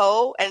little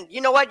toe, and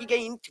you know what, you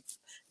need to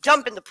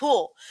jump in the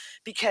pool,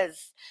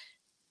 because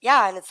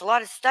yeah, and it's a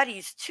lot of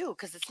studies too,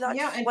 because it's not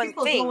Yeah, just and one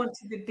people don't thing. want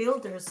to be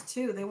builders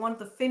too. They want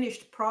the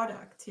finished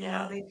product. You know,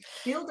 Yeah, they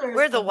builders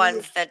we're the are really,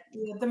 ones that,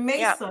 you know, the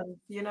yeah. masons.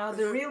 You know,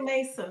 the Hmm. real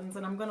masons,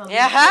 and I'm gonna leave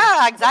it there.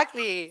 Yeah,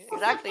 exactly,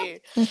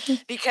 exactly. Mhm.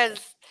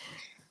 Because,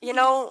 you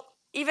know,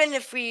 even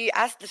if we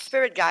ask the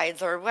spirit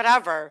guides or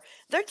whatever,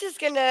 they're just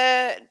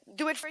gonna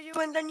do it for you,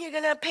 and then you're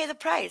gonna pay the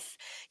price.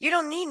 You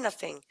don't need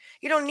nothing.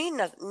 You don't need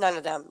none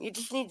of them. You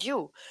just need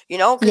you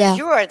know, because Yeah.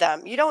 you are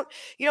them. You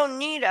don't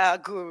need a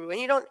guru,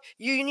 and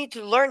you need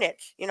to learn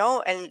it, you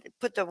know, and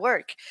put the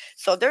work.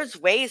 So there's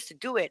ways to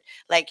do it.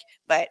 Like,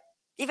 but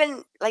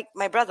even like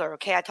my brother,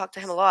 okay, I talk to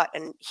him a lot,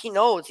 and he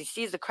knows, he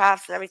sees the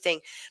crafts and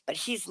everything, but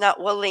he's not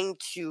willing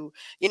to,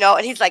 you know,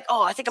 and he's like,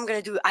 oh, I think I'm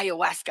gonna do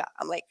ayahuasca.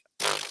 I'm like,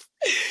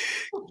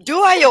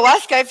 do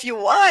ayahuasca if you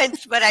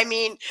want, but I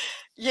mean,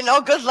 you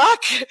know, good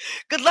luck.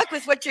 Good luck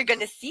with what you're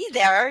gonna see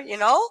there, you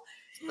know?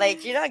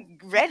 Like, you're not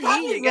ready.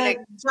 That You're is gonna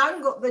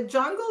the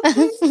jungle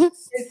juice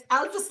is,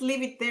 I'll just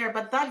leave it there.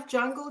 But that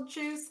jungle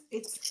juice,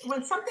 it's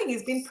when something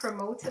is being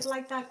promoted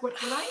like that, what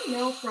I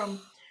know from,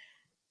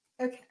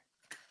 okay.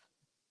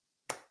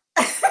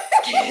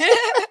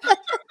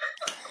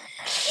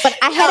 But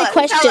I had tell a us,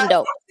 tell question us.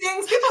 though.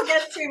 Things people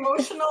get too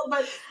emotional,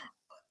 but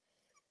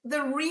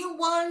the real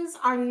ones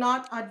are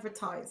not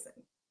advertising.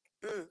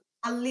 Mm,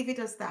 I'll leave it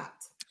as that.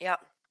 yeah.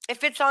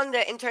 If it's on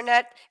the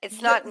internet,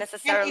 it's not And it's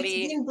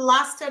necessarily, being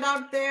blasted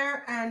out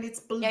there, and it's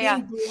yeah, yeah.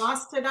 being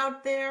blasted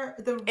out there.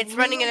 The It's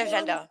running real an ones,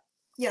 agenda.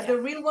 yeah, Yeah, the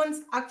real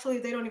ones actually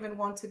they don't even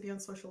want to be on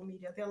social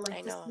media. They're I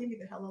like, just know. leave me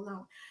the hell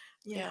alone.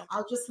 You know, Yeah.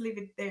 I'll just leave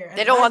it there.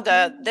 They And don't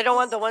that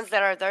want the ones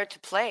that are there to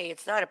play.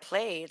 It's not a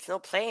play. It's no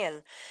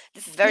playing.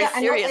 This is very yeah,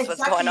 and serious what's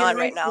exactly, going you're on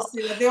right, right now.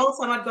 Priscilla. They're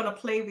also not gonna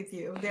play with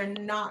you. They're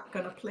not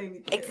gonna play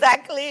with you.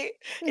 Exactly.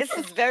 This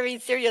is very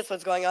serious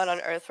what's going on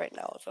Earth right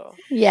now. So,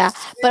 Yeah,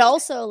 but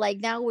also like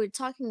now we're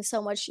talking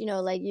so much, you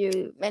know, like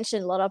you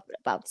mentioned a lot of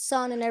about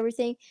sun and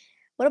everything.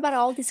 What about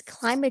all this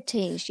climate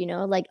change, you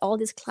know, like all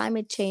this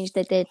climate change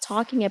that they're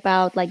talking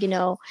about, like, you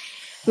know,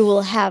 we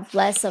will have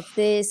less of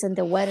this and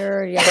the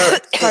weather, you know,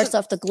 parts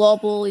of the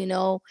global, you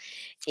know,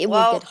 it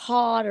will get well,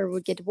 hot or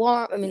will get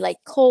warm, I mean like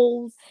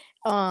cold.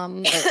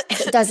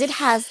 Does it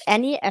has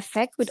any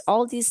effect with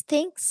all these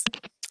things?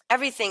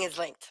 everything is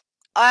linked.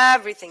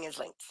 Everything is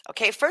linked.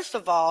 Okay, first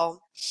of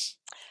all,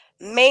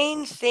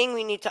 main thing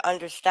we need to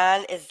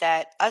understand is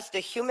that us, the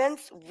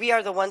humans, we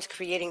are the ones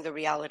creating the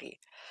reality.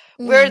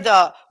 Mm,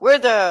 We're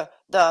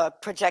the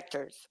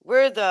projectors.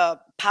 We're the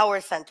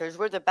power centers.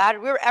 We're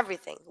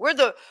everything. We're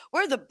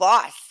the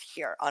boss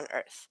here on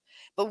Earth.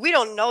 But we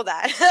don't know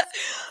that.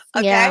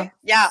 yeah. Okay?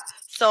 Yeah.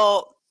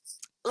 So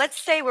let's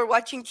say we're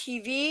watching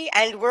TV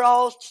and we're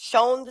all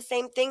shown the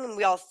same thing and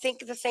we all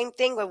think the same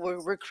thing, but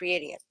we're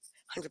creating it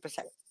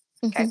 100%.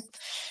 Okay. Hmm.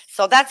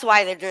 So that's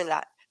why they're doing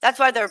that. That's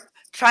why they're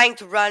trying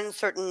to run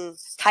certain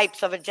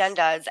types of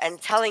agendas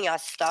and telling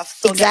us stuff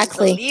so that we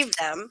Exactly. believe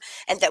them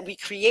and that we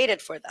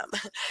created for them.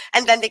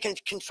 And then they can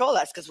control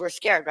us because we're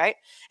scared, right?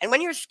 And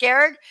when you're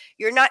scared,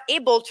 you're not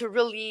able to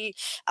really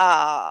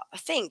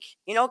think,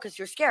 you know, because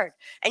you're scared.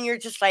 And you're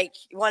just like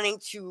wanting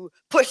to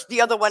push the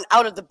other one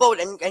out of the boat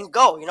and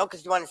go, you know,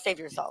 because you want to save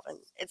yourself. And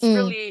it's Mm,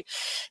 really,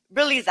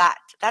 really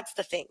that's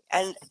the thing.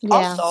 And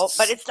yeah. also,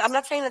 but I'm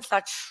not saying it's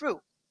not true.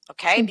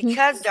 Okay, Hmm.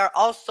 because they're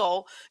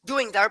also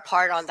doing their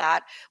part on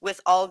that with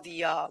all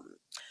um,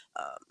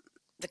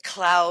 the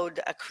cloud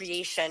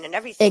creation and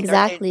everything. They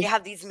Exactly.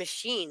 have these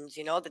machines,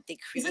 you know, that they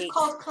Is it create.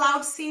 called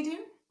cloud seeding?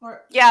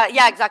 Or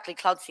Yeah, exactly.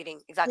 Cloud seeding,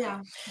 exactly. yeah,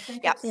 I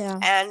think Yeah, it's Yeah.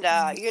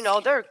 and you know,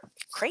 they're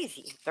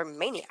crazy. They're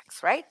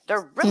maniacs, right?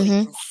 They're really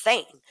Hmm.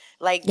 insane.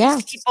 Like Yeah.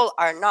 these people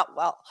are not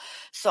well.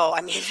 So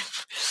I mean,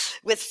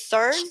 with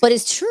CERN, But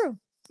it's true.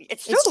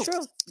 it's It's true.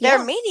 true. They're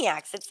Yeah.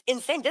 maniacs. It's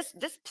insane. This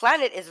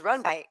planet is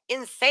run by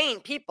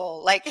insane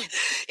people. Like,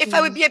 if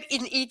I would Mm. be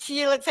in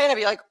ET, let's say, I'd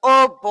be like,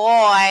 oh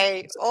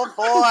boy, oh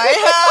boy,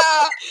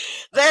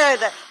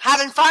 they're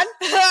having fun,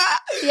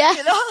 Yeah.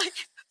 you know.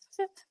 Like,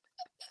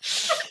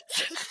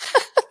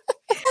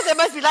 they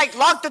must be like,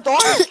 lock the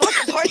doors,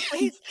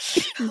 please,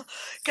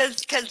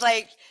 because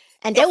like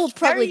And they will It's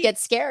probably very, get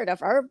scared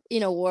of our,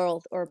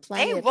 world or they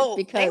planet they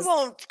because,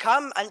 won't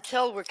come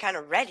until we're kind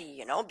of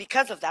ready,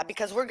 because of that,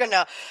 because we're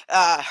gonna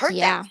hurt them.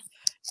 yeah,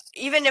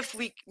 Even if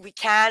we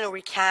can or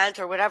we can't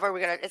or whatever,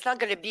 it's not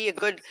gonna be a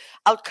good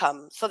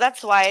outcome. So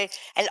that's why,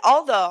 and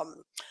all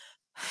the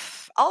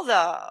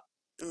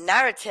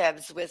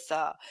narratives with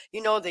the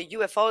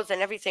UFOs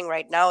and everything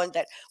right now, and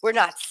that we're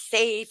not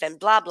safe and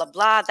blah blah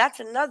blah, that's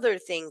another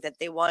thing that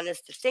they want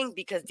us to think,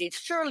 because they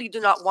surely do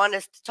not want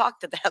us to talk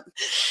to them.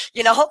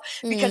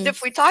 Because mm,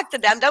 if we talk to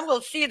them, then we'll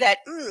see that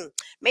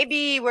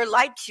maybe we're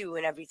lied to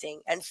and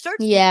everything, and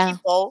certain yeah,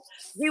 people,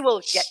 we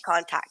will get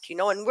contact,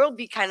 and we'll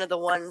be kind of the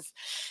ones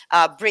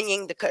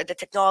bringing the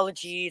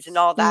technologies and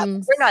all that.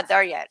 mm, We're not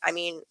there yet. I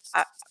mean,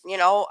 I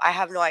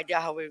have no idea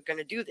how we're going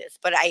to do this,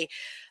 but I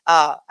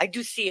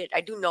do see it.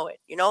 I do know it.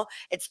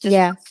 It's just,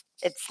 yeah,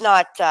 it's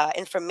not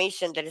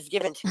information that is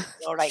given to me.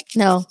 Like,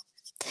 no.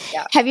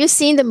 yeah, Have you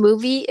seen the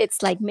movie?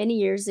 It's like many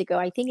years ago.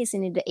 I think it's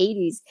in the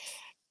 80s.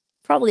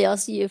 Probably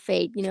also your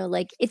fate,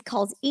 like it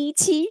calls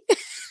E.T.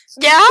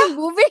 yeah, the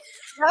movie.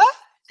 yeah,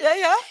 yeah,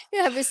 yeah,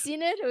 Yeah, have you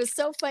seen it? It was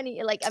so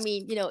funny. Like, I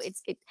mean,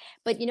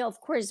 but of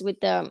course, with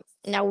the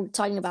now we're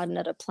talking about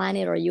another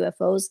planet or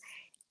UFOs,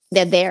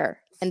 they're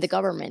there and the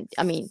government.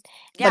 I mean,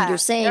 but you're yeah.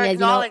 saying They're that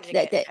acknowledging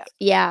it. that Yeah,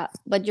 yeah,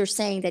 but you're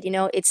saying that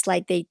it's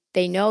like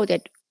they know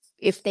that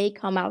if they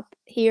come out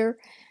here,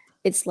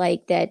 it's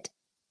like that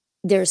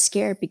they're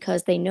scared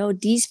because they know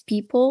these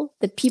people,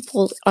 the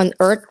people on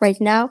Earth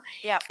right now,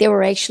 yeah, they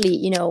were actually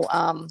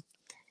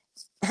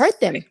hurt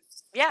them.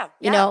 yeah,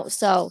 yeah.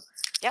 So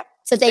Yep.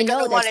 they They're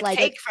gonna know want that's to like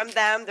take from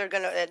them. They're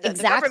gonna the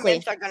exactly.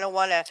 governments are gonna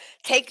want to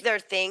take their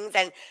things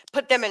and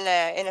put them in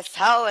a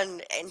cell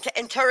and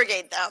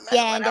interrogate them and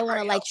Yeah, and they whatever.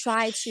 want to like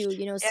try to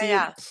Yeah, see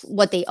yeah,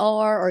 what they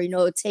are,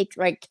 or take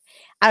like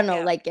I don't know,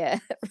 yeah. like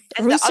And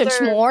the research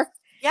other more.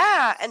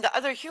 Yeah, and the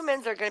other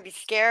humans are gonna be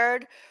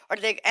scared, or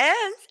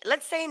and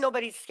let's say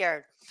nobody's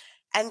scared,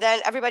 and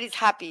then everybody's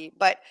happy,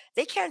 but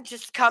they can't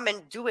just come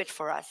and do it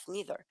for us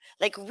neither.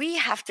 Like, we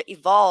have to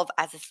evolve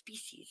as a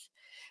species.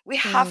 We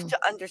have Mm,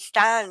 to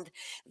understand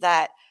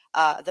that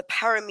the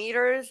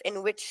parameters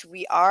in which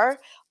we are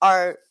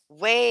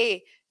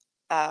way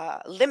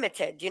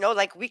limited.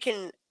 Like, we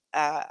can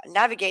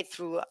navigate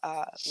through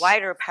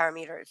wider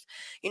parameters.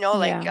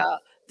 Like, yeah.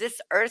 this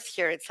earth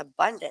here, it's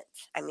abundant.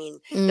 I mean,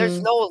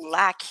 there's Mm, no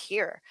lack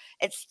here.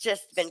 It's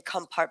just been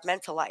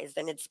compartmentalized,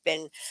 and it's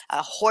been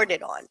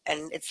hoarded on,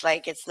 and it's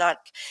like, it's not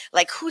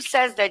like, who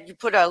says that you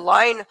put a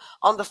line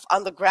on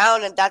the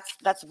ground and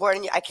that's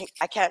boring? I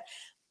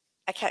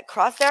can't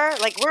cross there.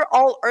 Like, we're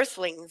all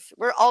earthlings,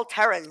 we're all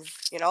terrans,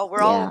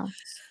 we're all yeah.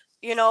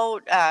 you know,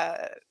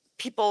 uh,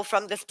 people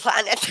from this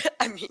planet.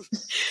 I mean,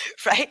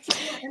 right?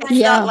 Yeah, and I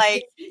It's not think Yeah.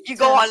 like the you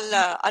go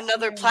system, on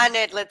another yeah.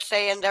 planet, let's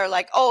say, and they're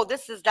like, oh,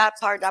 this is that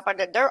part, that part.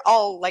 They're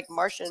all like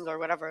Martians or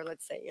whatever,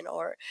 let's say,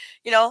 or,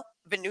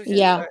 Venusians,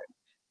 Yeah. or,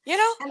 you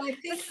know, And I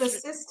think the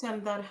this,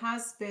 system that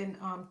has been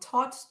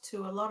taught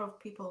to a lot of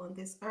people on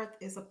this earth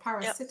is a yeah,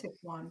 parasitic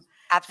one and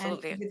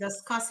absolutely. with a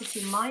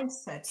scarcity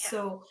mindset. Yeah.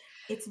 So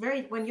it's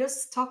very, when you're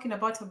talking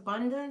about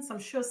abundance, I'm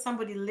sure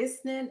somebody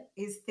listening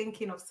is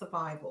thinking of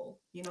survival.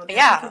 They're thinking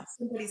Yeah.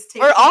 somebody's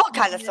We're taking all from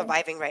kind of them,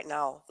 surviving right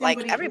now. Like,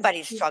 somebody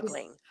everybody's is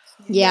struggling,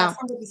 yeah, Yeah.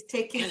 somebody's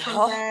taking you from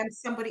know? them,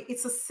 somebody,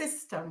 it's a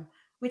system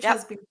which Yep.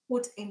 has been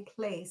put in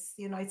place.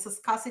 It's a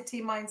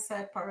scarcity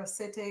mindset,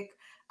 parasitic,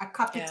 a Yeah.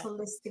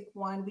 capitalistic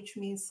one, which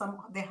means some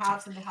they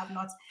haves and they have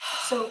nots.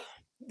 So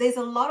there's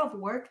a lot of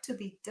work to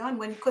be done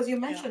because you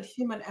Yeah. mentioned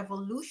human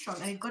evolution,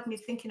 and it got me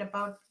thinking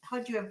about how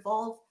do you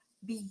evolve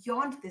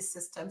beyond these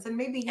systems, and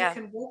maybe you Yeah.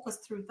 can walk us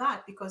through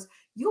that, because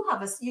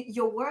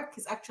your work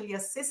is actually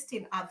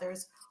assisting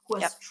others who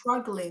are Yep.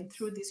 struggling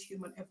through this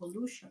human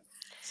evolution.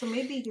 So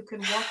maybe you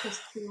can walk us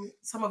through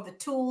some of the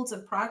tools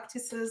and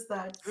practices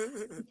that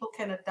people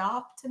can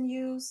adopt and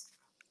use.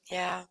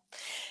 Yeah,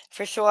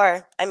 for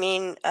sure. I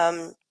mean,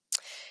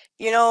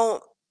 you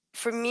know,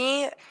 for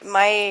me,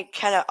 my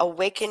kind of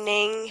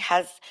awakening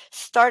has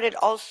started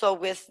also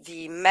with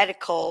the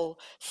medical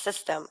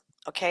system,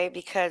 okay?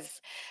 Because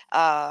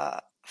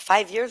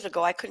 5 years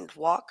ago, I couldn't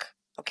walk,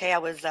 okay? I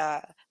was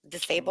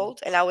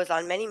disabled, and I was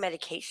on many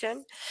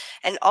medication.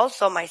 And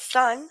also, my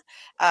son,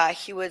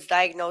 he was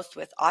diagnosed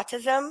with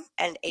autism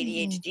and Mhm.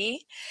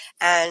 ADHD.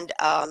 And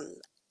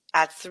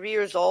at 3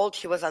 years old,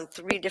 he was on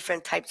 3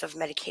 different types of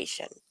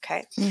medication,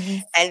 okay?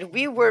 Mhm. And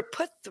we were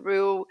put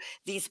through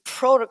these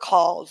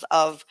protocols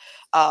of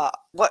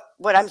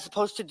what I'm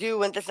supposed to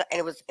do, and this, and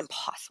it was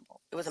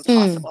impossible. It was Mm.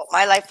 impossible.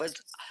 My life was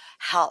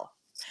hell.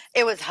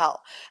 It was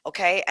hell.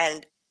 Okay,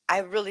 and I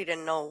really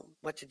didn't know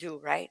what to do.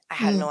 Right, I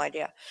had Mm. no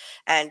idea.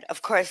 And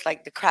of course,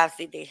 like, the crafts,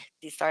 they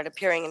started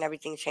appearing, and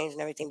everything changed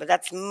and everything. But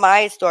that's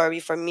my story,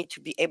 for me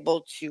to be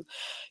able to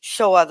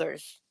show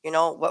others,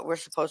 what we're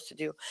supposed to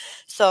do.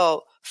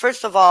 So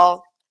first of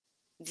all,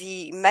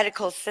 the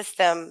medical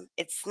system,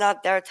 it's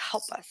not there to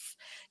help us.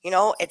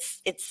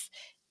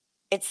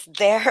 It's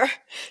there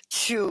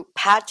to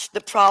patch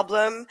the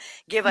problem,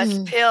 give us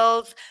Mm.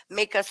 pills,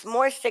 make us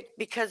more sick,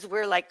 because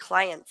we're like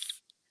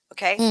clients.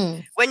 Okay,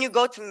 Mm. when you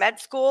go to med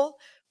school,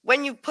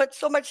 when you put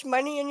so much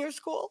money in your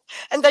school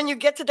and then you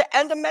get to the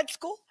end of med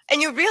school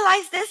and you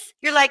realize this,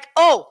 you're like,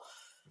 oh,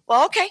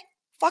 well, okay,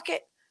 fuck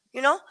it.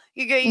 You know,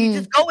 you Mm.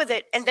 just go with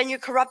it, and then you're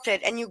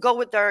corrupted, and you go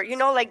with their, you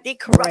know, like they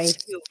Right.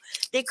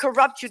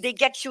 corrupt you, they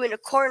get you in a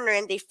corner,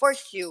 and they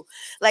force you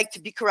like to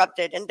be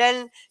corrupted, and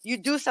then you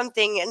do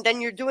something, and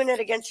then you're doing it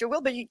against your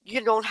will, but you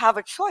don't have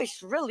a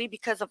choice really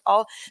because of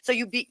all. So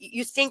you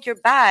think you're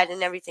bad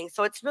and everything.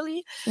 So it's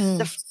really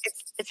Mm.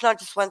 it's not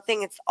just one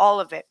thing; it's all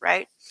of it,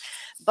 right?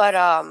 But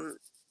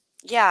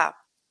yeah.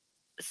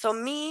 So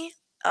me,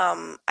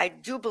 I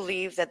do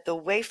believe that the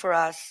way for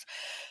us,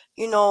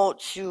 you know,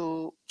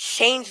 to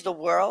change the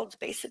world,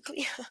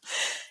 basically,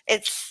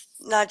 it's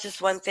not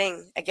just one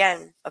thing.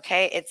 Again,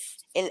 okay,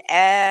 it's in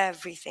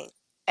everything,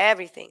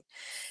 everything.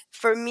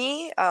 For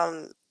me,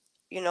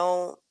 you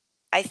know,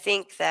 I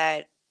think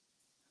that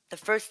the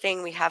first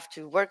thing we have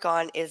to work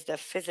on is the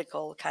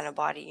physical kind of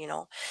body, you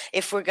know,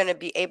 if we're going to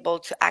be able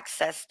to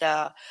access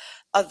the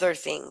other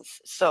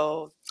things.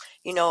 So,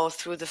 you know,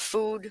 through the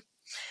food,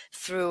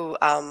 through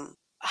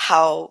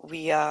how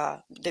we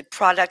the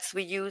products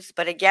we use.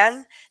 But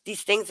again,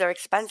 these things are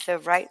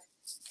expensive, right?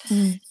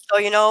 Mm. So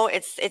you know,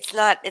 it's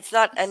not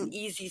an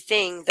easy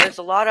thing. There's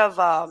a lot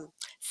of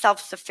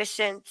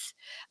self-sufficient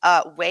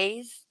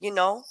ways, you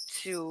know,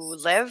 to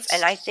live,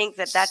 and I think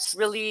that that's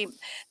really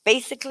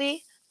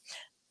basically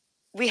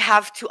we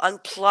have to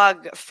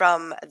unplug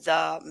from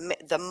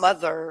the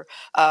mother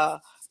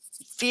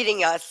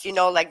feeding us, you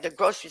know, like the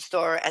grocery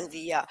store and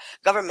the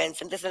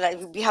governments and this and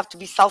that. We have to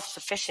be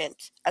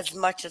self-sufficient as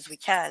much as we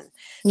can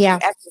through Yeah.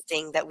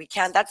 everything that we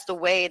can. That's the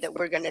way that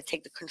we're going to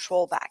take the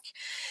control back.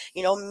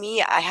 You know,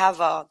 me, I have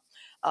a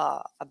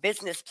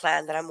business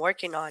plan that I'm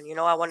working on. You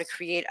know, I want to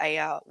create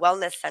a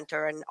wellness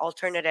center, an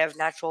alternative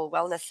natural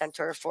wellness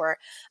center for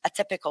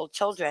atypical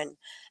children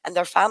and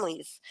their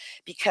families,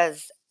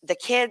 because the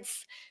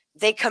kids,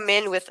 they come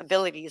in with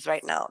abilities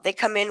right now. They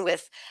come in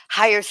with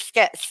higher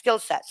skill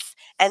sets,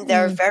 and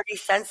they're Mm. very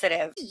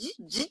sensitive.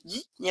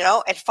 You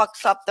know, it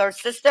fucks up their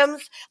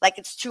systems. Like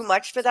it's too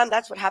much for them.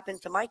 That's what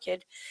happened to my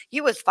kid. He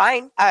was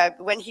fine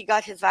when he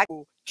got his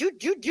vaccine.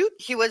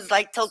 He was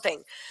like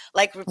tilting,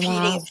 like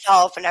repeating Wow.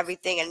 himself and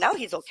everything. And now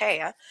he's okay.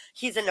 Huh?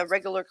 He's in a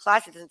regular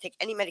class. He doesn't take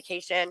any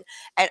medication.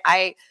 And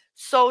I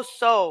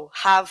so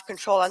have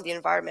control on the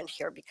environment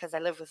here because I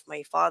live with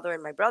my father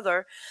and my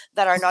brother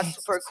that are not Okay.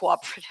 super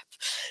cooperative.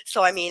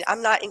 So I mean,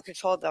 I'm not in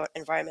control of the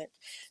environment.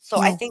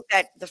 So I No. think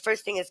that the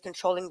first thing is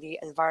controlling the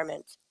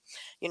environment.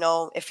 You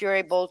know, if you're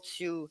able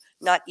to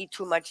not eat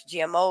too much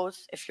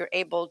GMOs, if you're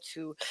able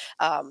to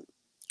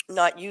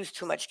not use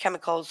too much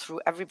chemicals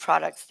through every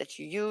products that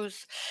you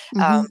use,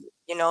 Mm-hmm.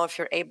 you know, if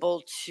you're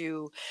able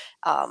to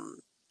um,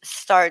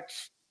 start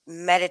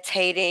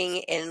meditating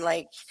in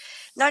like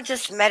not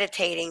just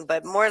meditating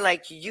but more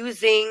like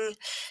using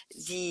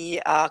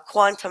the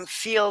quantum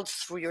fields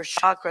through your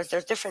chakras.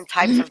 There's different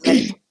types of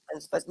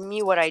meditations, but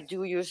me, what I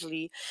do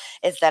usually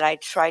is that I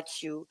try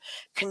to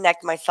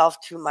connect myself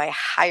to my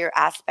higher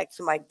aspect,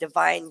 to my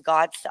divine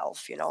God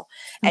self, you know,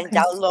 and Okay.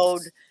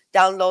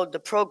 download the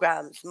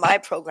programs, my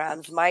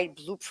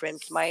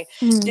blueprints, my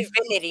Mm.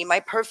 divinity, my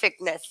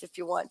perfectness, if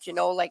you want, you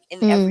know, like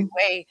in every Mm.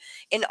 way,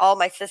 in all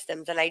my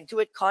systems. And I do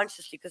it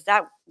consciously because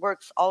that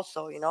works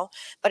also, you know.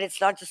 But it's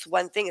not just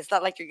one thing. It's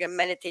not like you're gonna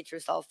meditate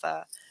yourself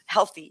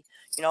healthy,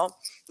 you know.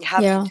 You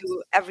have to Yeah.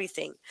 do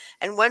everything.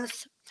 And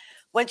once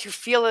you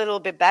feel a little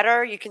bit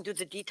better, you can do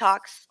the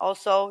detox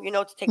also, you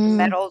know, to take the Mm.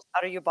 metals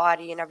out of your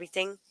body and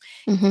everything.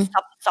 Mm-hmm.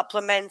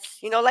 Supplements,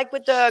 you know, like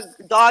with the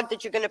dog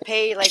that you're gonna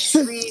pay like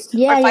three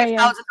or Yeah. five Yeah.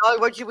 Yeah. thousand dollars.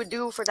 What you would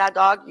do for that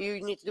dog,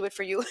 you need to do it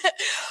for you.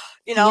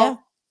 You Yeah. know,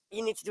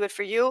 you need to do it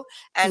for you.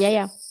 Yeah. And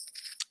Yeah.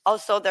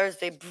 also there's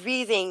the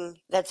breathing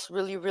that's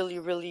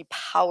really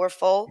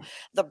powerful,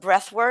 the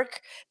breath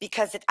work,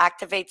 because it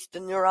activates the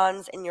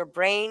neurons in your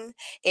brain.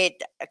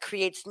 It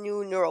creates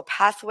new neural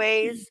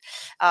pathways.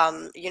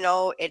 You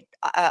know, it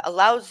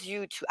allows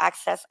you to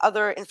access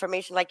other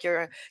information like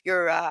your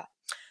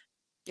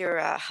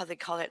how they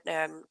call it,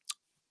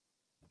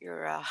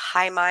 your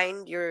high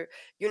mind, your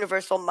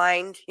universal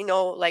mind, you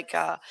know, like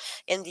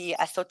in the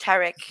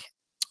esoteric,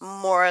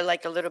 more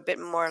like a little bit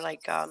more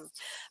like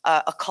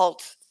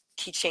occult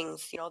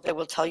teachings, you know, they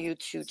will tell you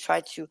to try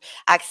to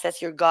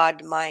access your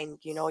God mind,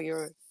 you know,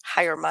 your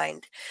higher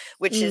mind,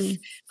 which is Mm.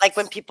 like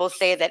when people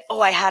say that, oh,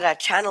 I had a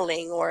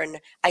channeling or an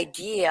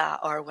idea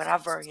or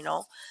whatever, you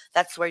know,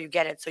 that's where you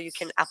get it. So you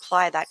can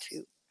apply that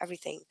to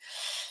everything.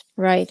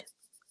 Right.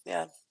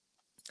 Yeah.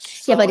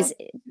 Yeah, but So, it's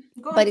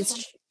Go but on, it's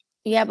Sam.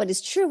 yeah, but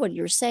it's true what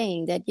you're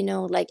saying that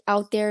like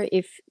out there,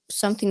 if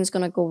something's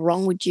gonna go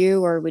wrong with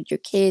you or with your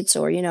kids,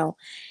 or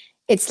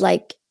it's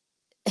like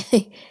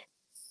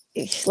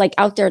like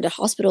out there, the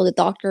hospital, the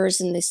doctors,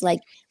 and it's like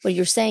what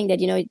you're saying that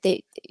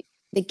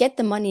they get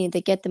the money,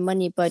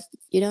 but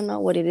you don't know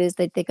what it is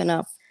that they're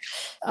gonna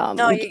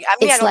no, I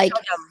it's don't like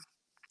tell them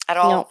at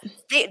no. all.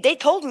 They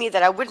told me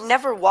that I would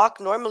never walk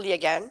normally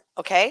again,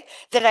 okay?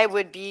 That I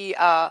would be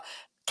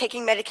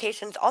taking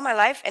medications all my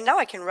life, and now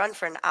I can run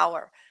for an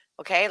hour,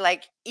 okay?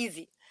 Like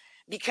easy.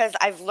 Because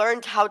I've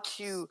learned how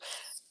to,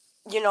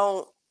 you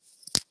know,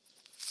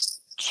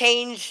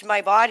 changed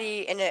my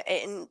body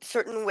in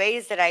certain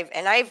ways that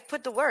I've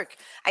put the work.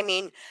 I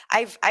mean,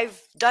 I've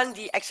done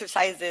the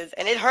exercises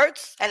and it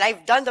hurts, and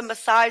I've done the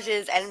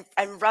massages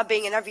and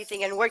rubbing and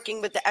everything, and working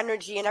with the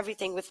energy and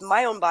everything with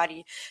my own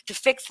body to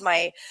fix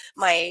my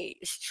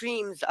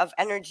streams of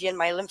energy and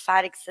my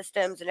lymphatic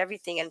systems and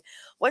everything. And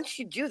once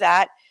you do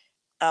that,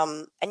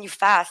 and you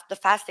fast, the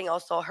fasting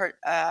also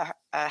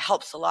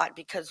helps a lot,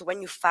 because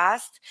when you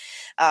fast,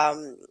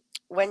 um,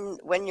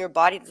 when your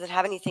body doesn't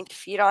have anything to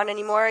feed on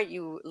anymore,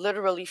 you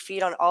literally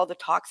feed on all the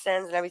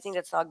toxins and everything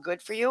that's not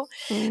good for you,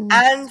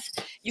 and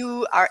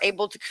you are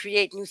able to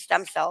create new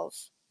stem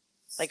cells,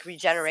 like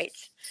regenerate,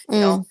 you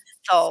know.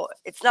 So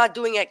it's not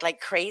doing it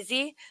like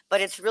crazy, but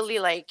it's really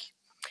like,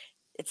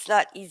 it's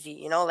not easy,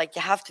 you know, like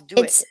you have to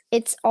do it.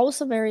 It's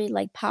also very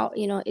like power,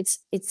 you know, it's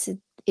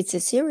a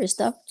serious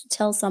stuff to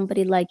tell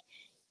somebody like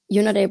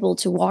you're not able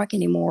to walk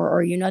anymore,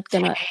 or you're not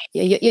gonna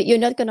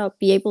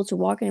be able to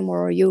walk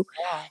anymore, or you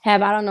Yeah.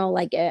 have, I don't know,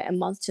 like a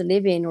month to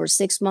live in, or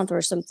 6 months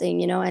or something,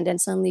 you know, and then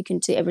suddenly you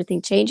can see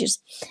everything changes.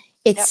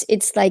 Yep.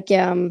 It's like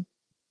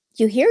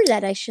you hear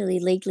that actually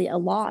lately a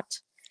lot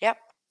Yep.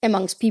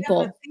 amongst Yeah,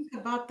 people. but think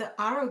about the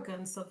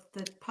arrogance of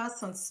the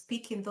person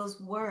speaking those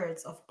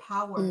words of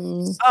power.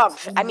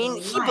 I mean,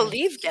 he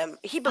believed them.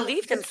 He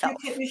believed himself.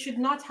 You should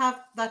not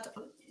have that,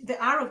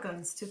 the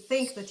arrogance to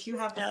think that you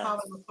have the Yeah. power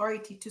and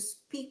authority to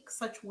speak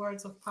such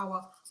words of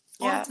power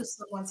Yeah. onto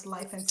someone's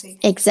life and say,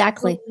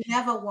 Exactly. "You'll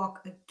never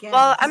walk again."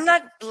 Well, I'm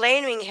not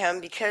blaming him,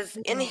 because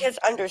in his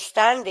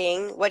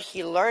understanding, what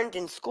he learned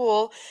in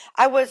school,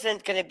 I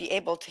wasn't going to be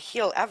able to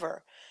heal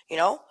ever, you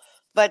know?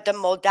 But the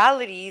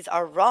modalities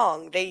are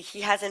wrong.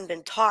 He hasn't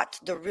been taught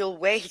the real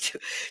way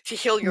to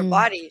heal your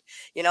body,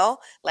 you know?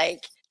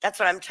 Like, that's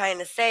what I'm trying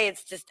to say.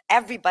 It's just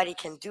everybody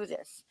can do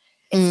this.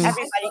 It's I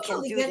everybody can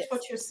totally do get this.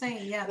 what you're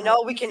saying. Yeah, You know,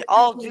 that we you can can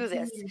all actually do heal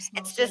this. yourself.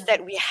 It's just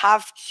that we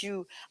have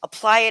to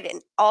apply it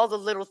in all the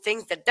little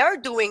things that they're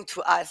doing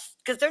to us,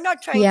 because they're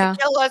not trying to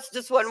kill us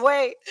just one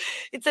way.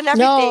 It's in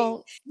everything.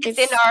 No, It's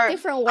in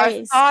different our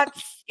ways.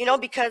 thoughts, you know,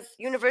 because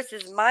universe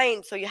is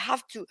mind. So you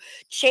have to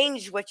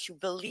change what you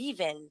believe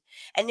in.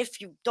 And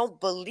if you don't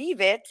believe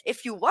it,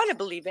 if you want to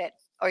believe it,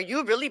 or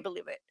you really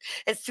believe it,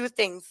 it's two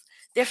things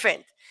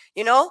different,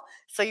 you know?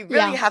 So you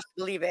really Yeah. have to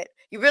believe it.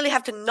 You really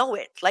have to know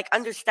it, like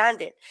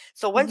understand it.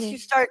 So once you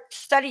start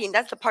studying,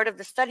 that's the part of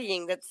the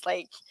studying that's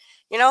like,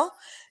 you know,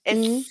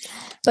 it's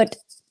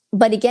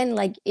But again,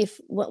 like if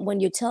when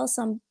you tell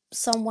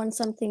someone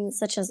something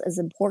such as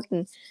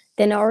important,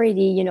 then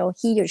already, you know,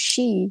 he or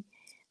she,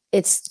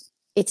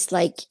 it's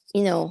like,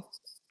 you know,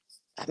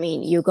 I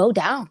mean, you go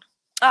down.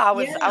 I Yeah,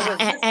 was I was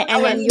that's what I And I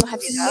was then mean. you have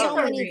really down. so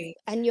many, Delivery.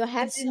 and you The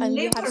have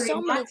delivery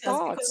so many matters, because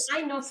thoughts.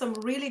 I know some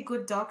really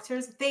good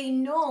doctors. They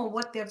know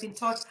what they've been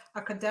taught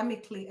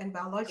academically and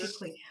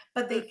biologically,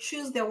 but they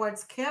choose their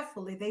words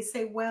carefully. They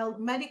say, well,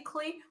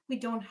 medically, we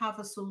don't have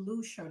a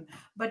solution,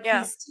 but we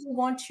Yeah. still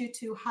want you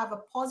to have a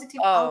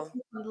positive Oh,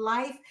 outlook on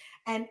life.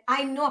 And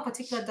I know a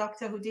particular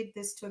doctor who did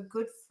this to a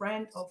good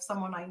friend of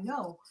someone I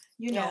know.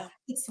 You know, yeah.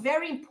 it's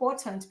very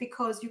important,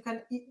 because you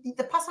can,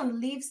 the person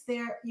lives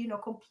there, you know,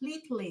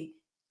 completely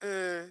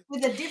Mm.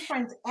 with a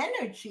different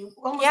energy,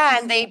 almost Yeah,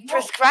 with and they no hope.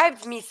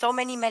 prescribed me so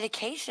many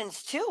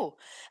medications too.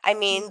 I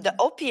mean, the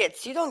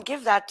opiates, you don't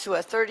give that to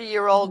a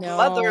 30-year-old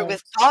mother No,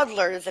 with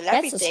toddlers and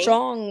that's a everything.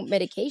 strong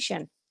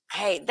medication.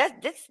 Hey,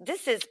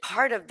 this is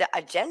part of the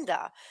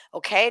agenda,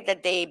 okay?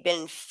 That they've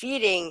been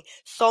feeding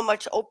so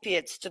much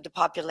opiates to the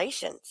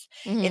populations.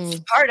 It's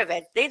part of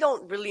it. They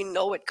don't really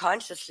know it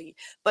consciously,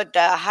 but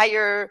the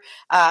higher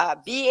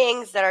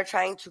beings that are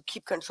trying to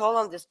keep control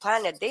on this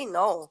planet, they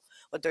know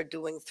what they're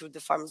doing through the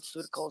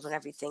pharmaceuticals and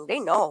everything. They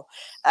know,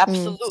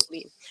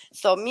 absolutely.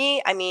 So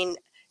me, I mean,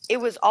 it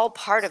was all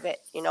part of it,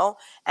 you know,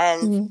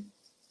 and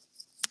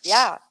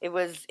yeah,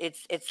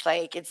 it's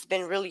like it's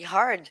been really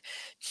hard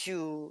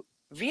to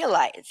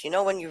realize, you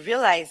know, when you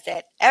realize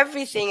that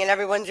everything and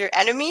everyone's your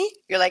enemy,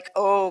 you're like,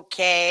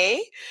 okay,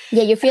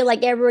 Yeah, you feel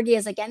like everybody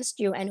is against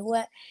you, and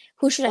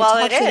who should I well,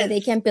 it talk to that is they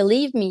can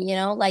believe me, you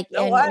know, like,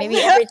 no and one.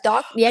 maybe every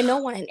doc, yeah, no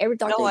one, and every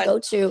No doctor you one. go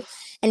to,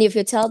 and if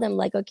you tell them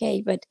like,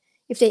 okay, but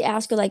if they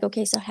ask you like,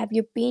 okay, so have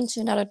you been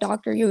to another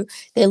doctor,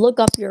 they look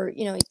up your,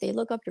 you know, if they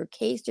look up your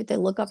case, if they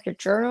look up your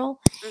journal,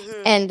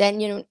 Hmm. and then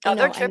Oh,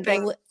 they're and they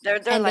tripping. will, They're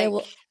and they like,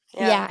 will,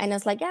 yeah. yeah, and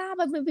it's like, ah,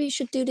 but maybe you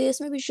should do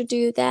this, maybe you should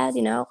do that,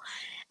 you know.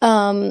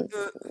 Mm,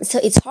 So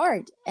it's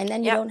hard, and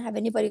then you yeah. don't have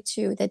anybody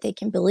to that they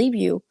can believe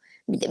you.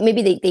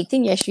 Maybe they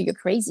think actually you're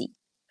crazy,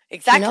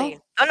 you know. Exactly.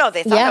 Oh no,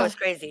 they thought I Yeah, was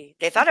crazy.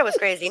 They thought I was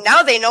crazy.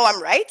 Now they know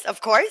I'm right, of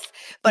course.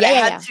 But yeah,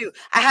 yeah, yeah,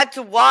 I had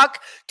to walk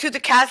to the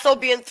castle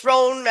being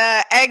thrown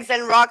eggs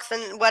and rocks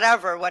and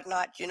whatever,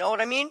 whatnot. You know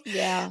what I mean?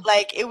 yeah.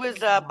 Like it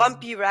was a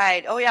bumpy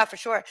ride. Oh yeah, for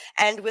sure.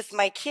 And with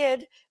my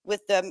kid,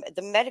 with the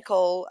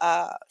medical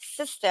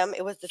system,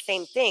 it was the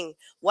same thing.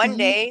 One Hmm.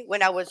 day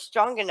when I was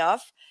strong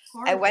enough,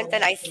 I went Horrible,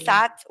 and I actually.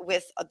 sat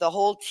with the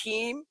whole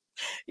team,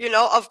 you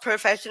know, of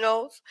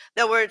professionals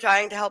that were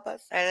trying to help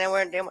us,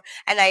 and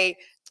and I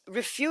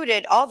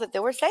refuted all that they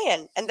were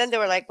saying. And then they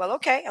were like, well,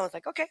 okay. I was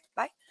like, okay,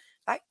 bye,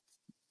 bye.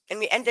 and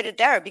we ended it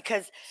there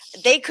because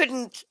they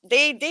couldn't.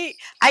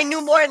 I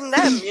knew more than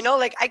them. You know,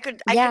 like I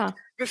could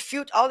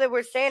refute all they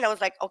were saying. I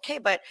was like, okay,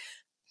 but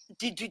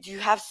did you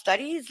have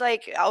studies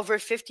like over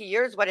 50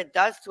 years what it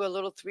does to a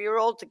little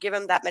 3-year-old to give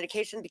him that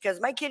medication? Because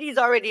my kitty's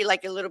already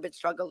like a little bit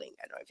struggling.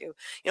 I don't know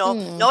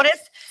if you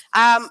noticed.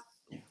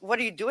 What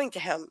are you doing to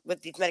him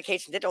with these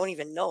medications? They don't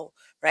even know,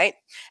 right?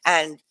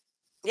 And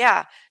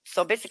yeah,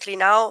 so basically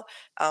now,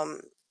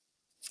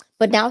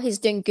 but now he's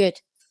doing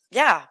good.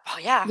 Yeah. Oh,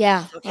 yeah.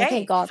 Yeah. It's okay.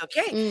 Thank God. It's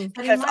okay.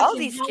 But Because all imagine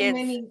these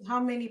kids, how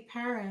many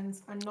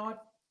parents are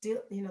not,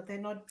 they're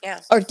not.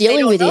 Or they dealing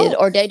don't with it, know.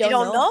 or they They don't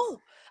don't know.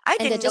 know. I And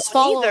they didn't know just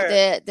follow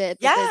either. the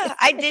Yeah,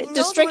 I didn't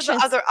know there were the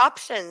restrictions. other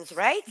options,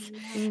 right?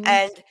 Mhm.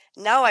 And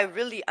now I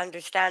really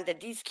understand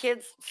that these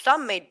kids,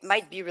 some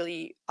might be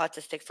really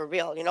autistic for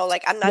real. You know,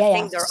 like I'm not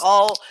saying they're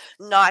all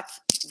not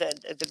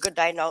the good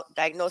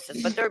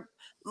diagnosis, but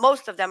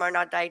most of them are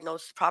not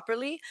diagnosed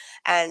properly.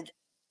 And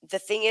the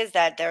thing is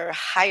that they're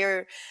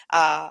higher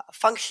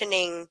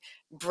functioning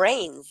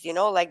brains, you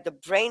know, like the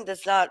brain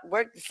does not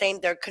work the same.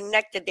 They're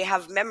connected. They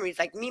have memories.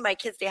 Like me, my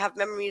kids, they have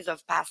memories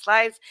of past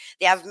lives.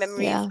 They have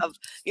memories of,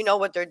 you know,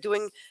 what they're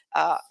doing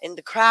in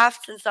the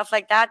crafts and stuff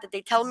like that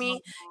they tell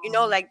me, you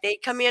know, like they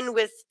come in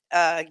with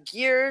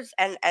gears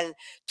and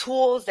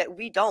tools that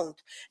we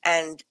don't.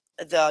 And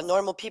the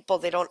normal people,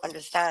 they don't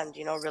understand,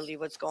 you know, really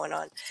what's going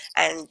on.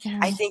 And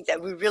I think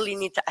that we really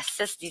need to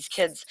assist these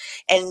kids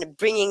and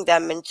bringing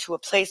them into a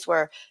place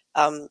where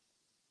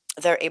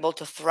they're able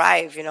to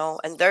thrive, you know,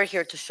 and they're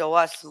here to show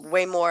us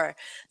way more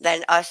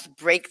than us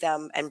break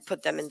them and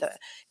put them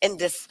in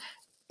this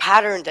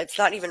pattern that's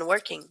not even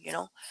working, you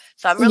know.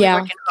 So I'm really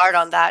working hard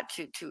on that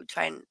to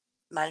try and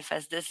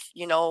manifest this,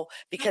 you know,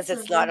 because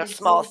it's not a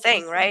small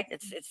thing, right?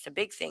 It's a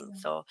big thing.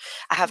 So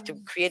I have to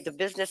create the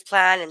business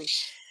plan, and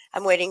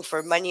I'm waiting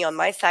for money on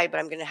my side, but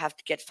I'm gonna have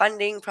to get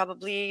funding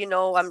probably. You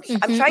know, I'm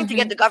trying to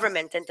get the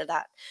government into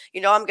that. You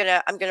know, I'm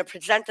gonna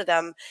present to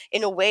them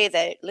in a way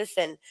that,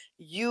 listen,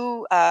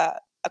 you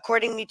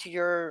accordingly to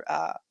your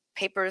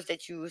papers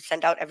that you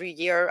send out every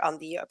year on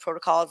the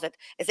protocols, that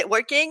is it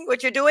working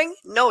what you're doing?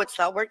 No, it's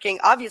not working,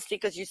 obviously,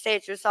 because you say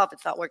it yourself,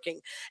 it's not working.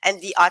 And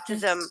the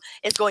autism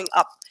is going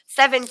up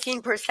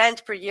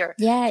 17% per year.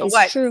 Yeah, so it's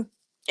what true.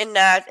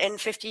 in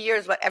 50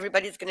 years, what,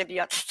 everybody's going to be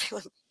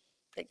autistic?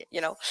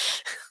 You know,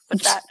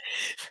 what's that?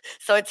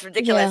 So it's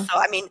ridiculous. So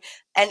I mean,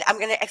 and I'm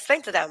going to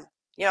explain to them,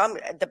 you know,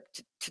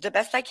 to the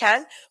best I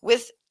can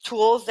with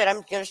tools that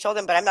I'm going to show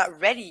them, but I'm not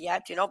ready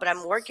yet, you know, but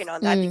I'm working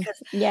on that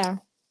because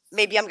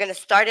maybe I'm going to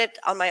start it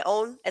on my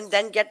own and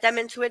then get them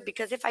into it.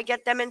 Because if I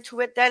get them into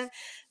it, then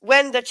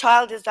when the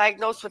child is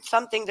diagnosed with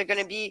something, they're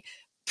going to be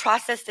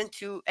processed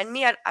into, and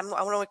me, I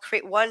want to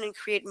create one and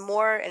create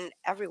more and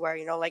everywhere,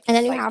 you know, like, and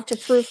then you have to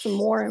prove for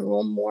more and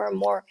more and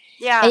more.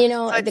 Yeah. And you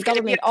know, so the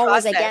government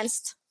always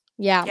against.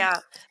 Yeah.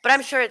 But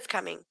I'm sure it's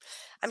coming.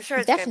 I'm sure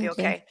it's going to be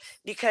okay,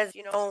 because,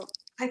 you know,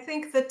 I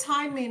think the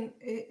timing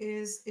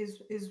is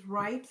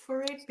right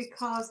for it,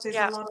 because there's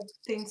a lot of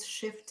things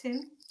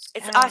shifting.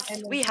 It's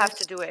us. We have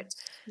to do it.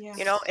 Yeah.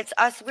 You know, it's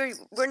us.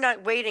 We're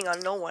not waiting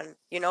on no one,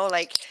 you know,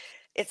 like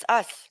it's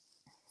us.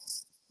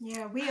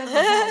 Yeah, we are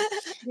the help.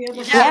 We are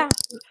the help.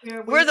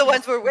 We're the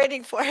ones we're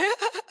waiting for.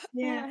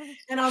 Yeah.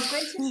 And I was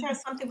going to share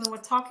something when we're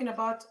talking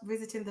about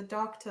visiting the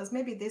doctors.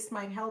 Maybe this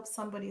might help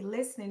somebody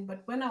listening.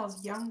 But when I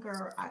was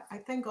younger, I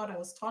thank God I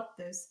was taught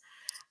this.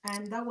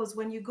 And that was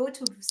when you go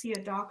to see a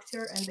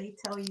doctor and they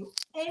tell you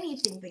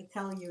anything they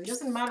tell you. It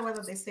doesn't matter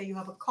whether they say you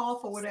have a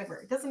cough or whatever.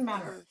 It doesn't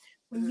matter.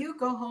 When you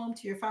go home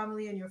to your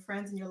family and your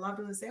friends and your loved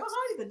ones and say, oh,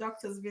 how did the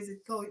doctor's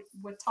visit go?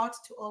 We're taught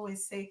to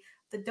always say,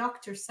 the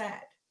doctor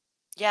said.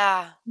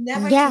 Yeah.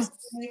 Never to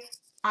say,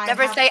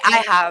 never say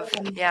I have.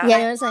 Yeah.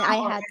 Never say I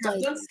had.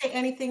 Don't say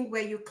anything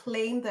where you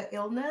claim the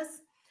illness.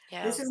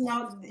 Yeah. This is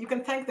not, you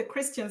can thank the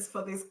Christians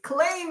for this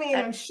claiming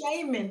and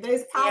shaming.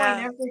 There's power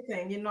in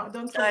everything. You know,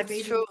 don't throw the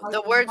baby. True.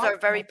 The words are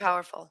very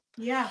powerful.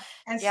 Yeah.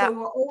 And so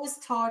we're always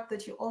taught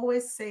that you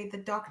always say the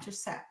doctor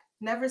said.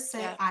 Never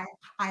say I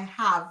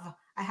have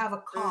a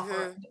cough.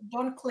 Or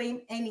don't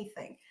claim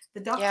anything. The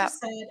doctor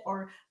said,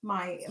 or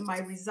my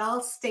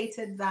results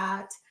stated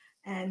that,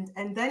 and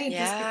then it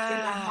just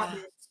became a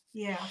habit.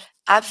 Yeah.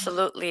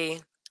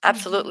 Absolutely.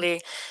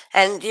 Absolutely.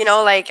 And, you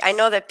know, like, I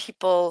know that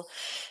people,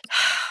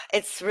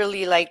 it's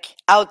really like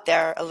out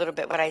there a little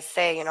bit what I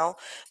say, you know,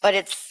 but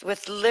it's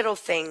with little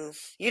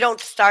things. You don't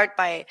start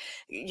by,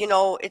 you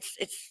know, it's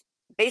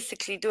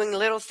basically doing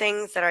little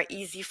things that are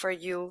easy for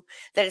you,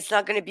 that it's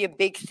not going to be a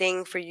big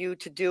thing for you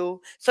to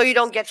do, so you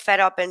don't get fed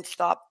up and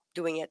stop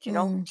doing it, you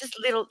know. Just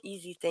little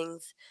easy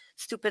things,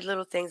 stupid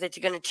little things that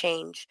you're going to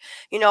change,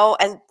 you know.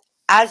 And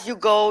as you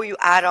go, you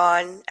add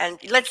on. And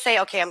let's say,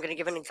 okay, I'm going to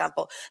give an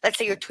example. Let's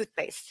say your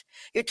toothpaste,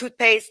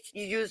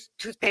 you use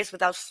toothpaste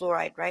without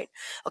fluoride, right?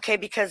 Okay,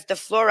 because the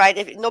fluoride,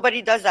 if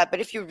nobody does that, but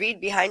if you read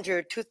behind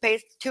your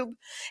toothpaste tube,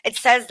 it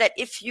says that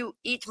if you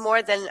eat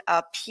more than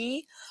a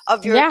pea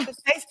of your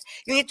toothpaste,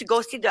 you need to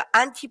go see the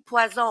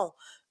anti-poison.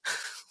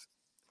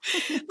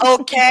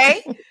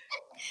 Okay.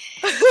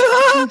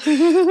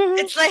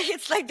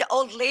 It's like the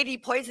old lady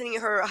poisoning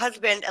her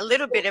husband a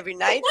little bit every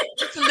night,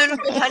 just a little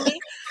bit, honey,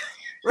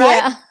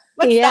 right? Yeah.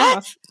 What's that?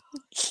 Yeah.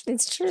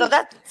 It's So true.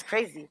 that's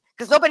crazy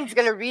because nobody's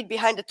gonna read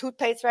behind the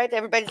toothpaste, right?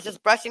 Everybody's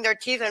just brushing their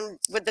teeth and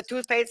with the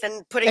toothpaste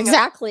and putting a,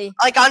 Exactly.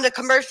 like on the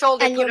commercial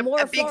they And put your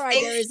more a big fluoride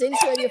thing, there is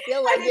into it, you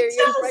feel like And it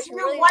you're tells brushing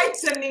you really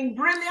nice. whitening,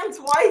 brilliant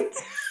white.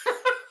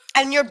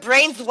 and your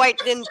brain's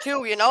whitening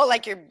too. You know,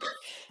 like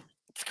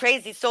it's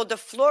crazy. So the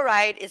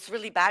fluoride is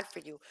really bad for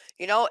you.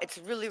 You know, it's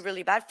really,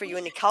 really bad for you,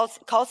 and it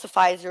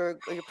calcifies your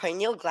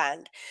pineal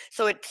gland.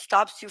 So it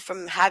stops you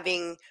from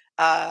having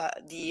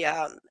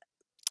the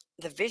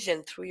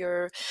vision through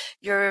your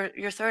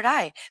third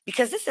eye,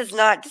 because this is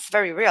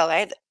very real,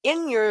 right?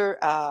 In your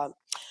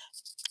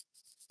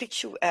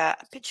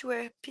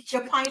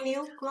Your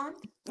pineal gland,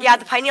 yeah,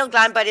 the right? pineal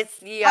gland, but it's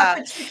the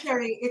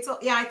Pituitary.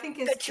 Yeah, I think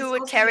it's also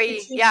the pituitary.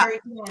 Yeah, pituitary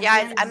gland. yeah.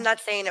 Yeah, I'm not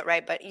saying it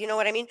right, but you know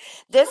what I mean.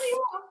 yeah. This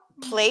Oh,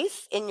 yeah.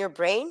 place in your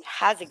brain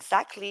has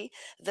exactly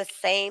the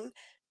same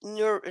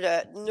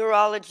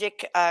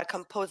neurologic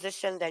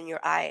composition than your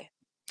eye.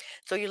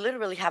 So you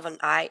literally have an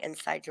eye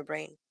inside your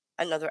brain,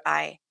 another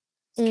eye.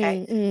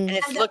 Okay, and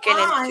it's And the looking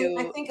I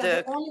into think, are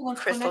the the only ones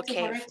crystal connected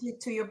cave. directly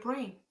to your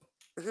brain.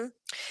 hmm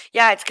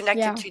Yeah, it's connected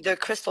Yeah. to the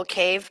crystal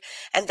cave,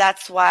 and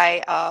that's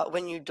why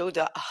when you do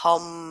the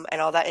hum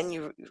and all that, and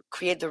you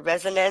create the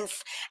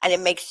resonance, and it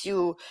makes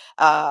you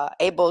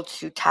able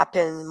to tap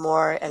in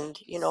more, and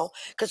you know,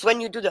 because when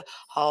you do the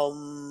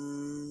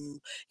hum,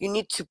 you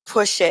need to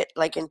push it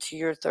like into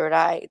your third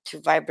eye to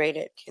vibrate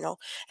it, you know,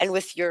 and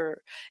with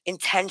your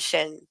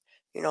intention,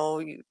 you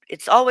know,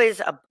 it's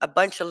always a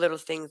bunch of little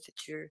things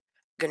that you're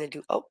gonna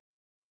do. Oh,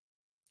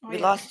 Oh we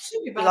yeah, lost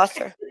she'll be we back. lost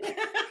her.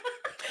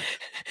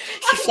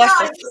 She Yeah, flushed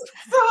I us. just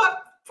saw it.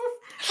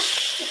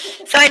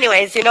 So,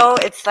 anyways, you know,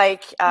 it's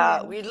like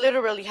Yeah. we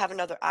literally have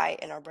another eye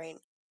in our brain,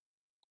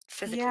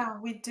 physically. Yeah,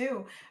 we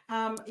do.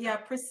 Yeah,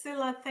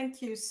 Priscilla,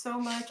 thank you so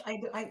much.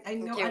 I Thank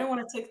know I you. don't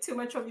want to take too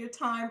much of your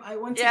time. I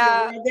want to be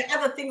Yeah, aware. There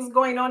are other things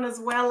going on as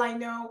well, I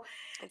know.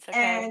 it's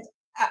okay. And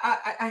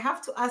I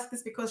have to ask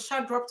this because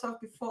Sha dropped off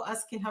before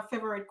asking her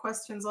favorite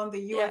questions on the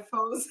Yeah.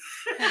 UFOs.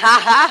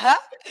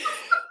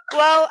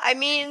 Well, I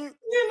mean,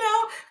 You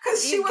know,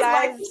 because she these was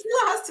like, guys.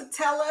 Priscilla has to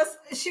tell us.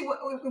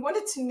 We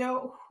wanted to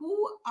know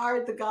who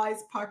are the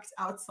guys parked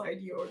outside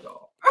your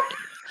door.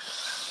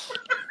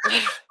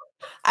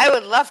 I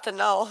would love to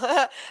know.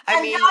 I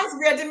And mean, guys,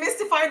 we are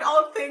demystifying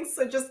all things,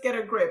 so just get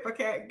a grip,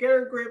 okay? Get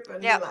a grip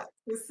and yeah. relax.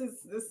 This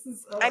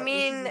is I a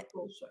mean,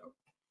 cool show.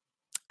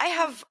 I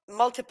have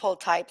multiple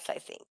types, I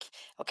think.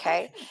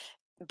 Okay. Okay.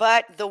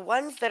 But the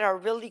ones that are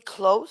really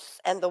close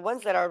and the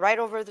ones that are right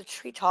over the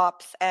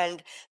treetops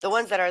and the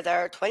ones that are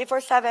there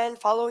 24/7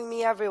 following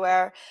me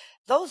everywhere,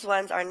 those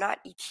ones are not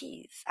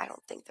ETs. I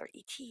don't think they're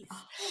ETs.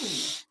 Oh,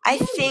 I really?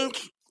 think,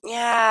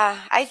 yeah,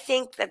 I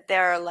think that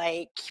they're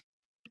like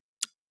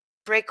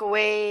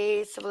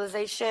breakaway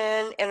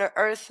civilization, inner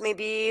Earth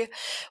maybe,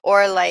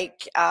 or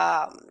like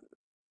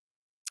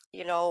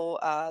you know,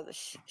 the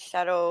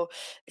shadow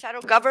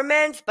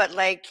government, but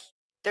like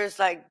there's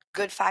like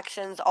good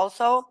factions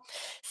also.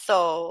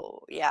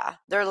 So yeah,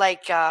 they're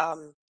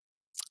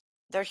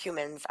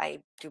humans, I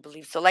do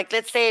believe. So like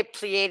let's say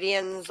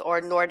Pleiadians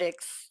or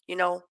Nordics, you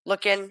know,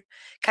 looking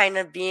kind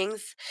of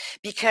beings,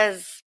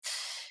 because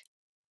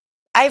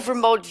I've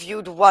remote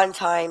viewed one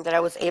time that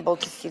I was able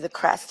to see the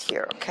crest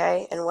here,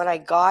 okay? And what I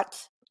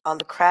got on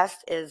the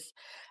crest is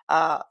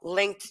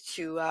linked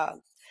to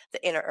the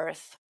inner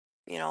Earth.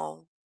 You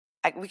know,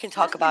 we can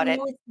How talk do you about it.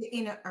 know it's the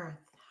inner earth?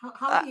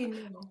 How Uh, do you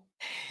know?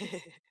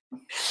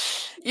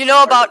 you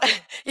know about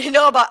you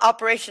know about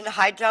Operation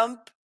High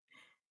Jump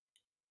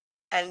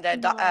and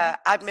No.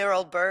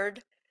 Admiral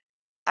Byrd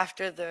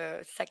after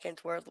the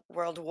Second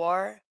World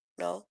War.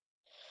 No,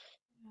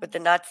 with the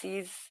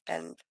Nazis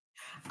and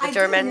the I do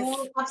Germans.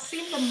 know. I've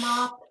seen the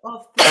map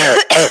of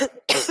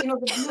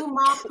the blue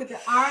map with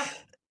the arc.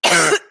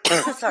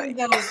 I've Sorry. seen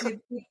those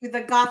with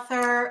the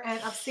Gother, and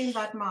I've seen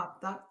that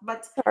map.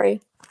 But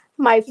Sorry.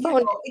 My you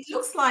phone. know, it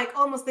looks like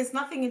almost there's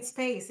nothing in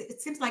space.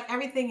 It seems like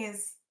everything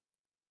is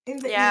in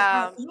the inner earth.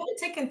 Yeah. You haven't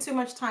taken too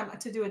much time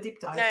to do a deep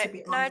dive, No, to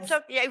be no, it's honest.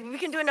 okay. Yeah, we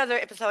can do another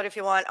episode if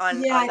you want Yeah,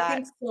 on I that.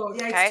 think so.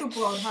 Yeah, it's Okay, too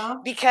broad, huh?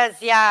 because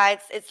yeah,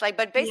 it's like,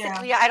 but Yeah.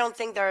 basically, I don't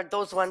think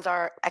those ones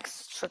are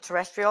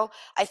extraterrestrial.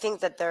 I think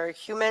that they're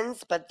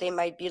humans, but they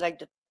might be like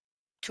the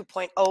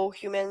 2.0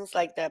 humans,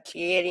 like the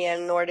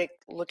Pleiadian Nordic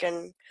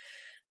looking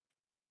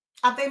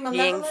Are they beings.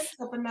 malevolent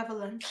or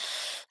benevolent?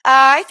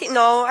 I think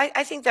no,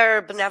 I think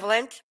they're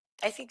benevolent.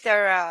 I think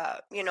they're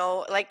you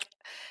know, like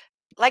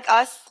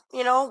us,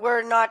 you know,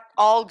 we're not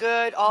all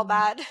good, all Mm.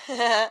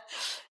 bad.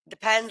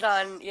 Depends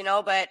on, you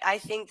know, but I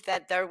think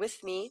that they're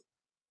with me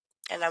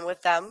and I'm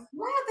with them.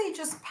 Why are they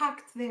just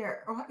packed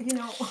there? Or,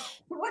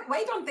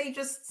 why don't they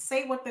just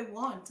say what they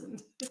want?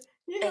 And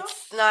you know?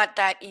 It's not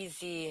that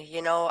easy,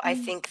 you know. I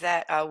Mm. think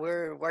that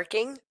we're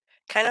working,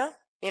 kind of,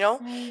 you know,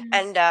 Mm.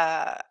 and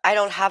I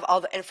don't have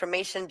all the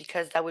information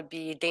because that would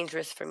be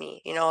dangerous for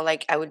me, you know,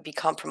 like I would be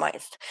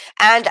compromised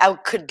and I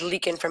could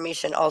leak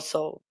information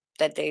also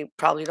that they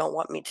probably don't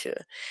want me to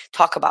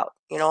talk about,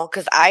 you know,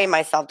 because I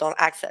myself don't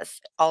access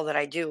all that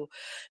I do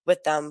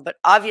with them. But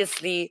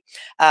obviously,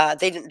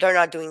 they're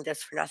not doing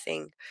this for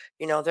nothing.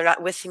 You know, they're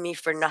not with me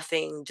for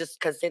nothing just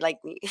because they like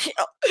me. You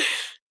know?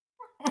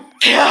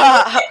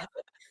 Yeah.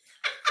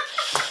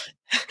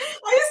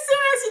 Are you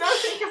serious? You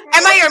don't think of me?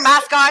 Am I your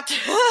mascot?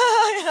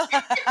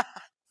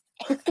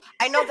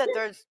 I know that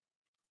there's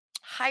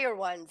higher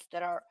ones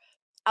that are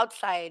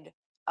outside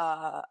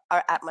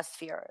our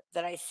atmosphere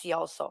that I see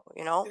also,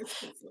 you know.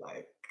 This is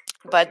like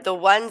But the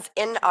ones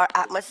in our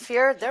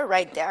atmosphere, they're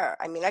right there.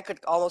 I mean, I could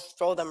almost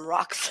throw them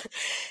rocks,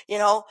 you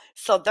know?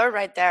 So they're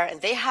right there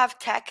and they have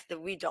tech that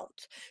we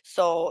don't.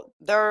 So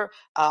they're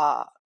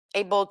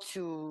able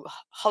to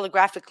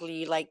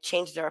holographically like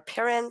change their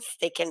appearance.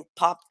 They can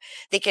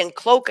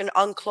cloak and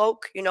uncloak,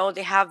 you know,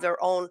 they have their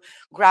own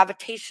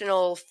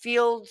gravitational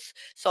fields.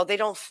 So they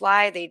don't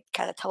fly, they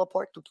kind of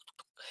teleport,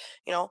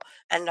 you know,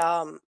 and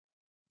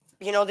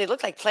you know, they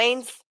look like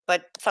planes,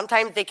 but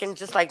sometimes they can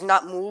just like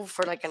not move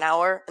for like an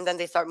hour and then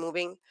they start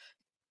moving.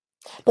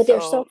 But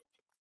they're so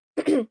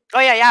Oh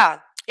yeah,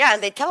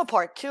 and they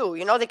teleport too.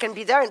 You know, they can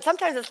be there, and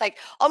sometimes it's like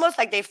almost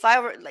like they fly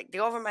over, like they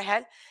go over my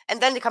head,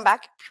 and then they come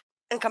back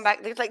and come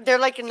back. They're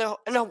like in a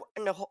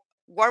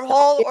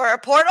wormhole or a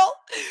portal.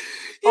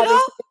 You know?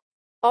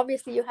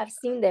 obviously you have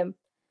seen them.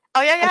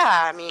 Oh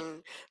yeah. I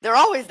mean, they're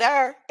always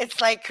there. It's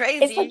like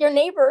crazy. It's like your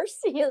neighbors.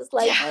 It's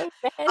like, Yeah. hey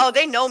man. Oh,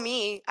 they know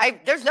me.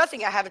 There's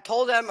nothing I haven't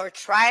told them or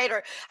tried,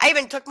 or I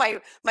even took my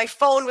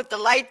phone with the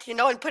light, you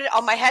know, and put it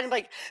on my head and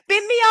like,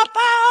 beam me up.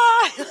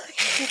 Ah!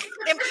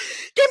 they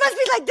must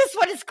be like, this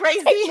one is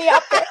crazy. Take me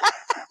up there.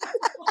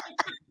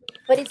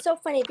 But it's so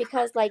funny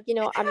because, like, you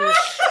know, I mean,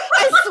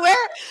 I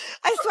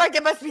swear they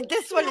must be,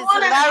 this one is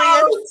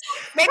hilarious.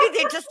 Maybe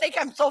they just think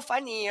I'm so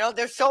funny, you know,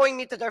 they're showing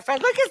me to their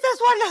friends, look at this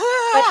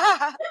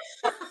one.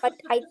 but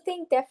I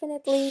think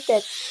definitely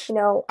that, you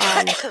know,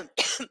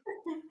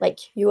 like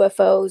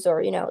UFOs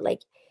or, you know,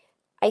 like,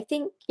 I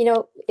think, you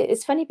know,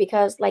 it's funny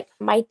because like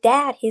my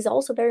dad, he's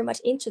also very much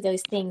into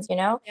those things, you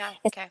know. Yeah.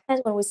 And Okay.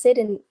 sometimes when we sit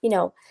and, you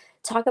know,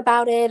 talk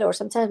about it, or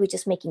sometimes we're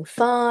just making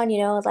fun, you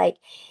know, like,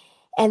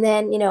 and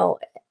then, you know,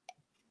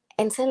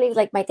 and suddenly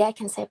like my dad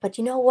can say, but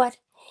you know what?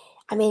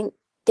 I mean,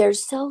 they're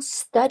so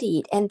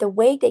studied, and the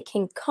way they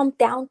can come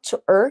down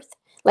to earth,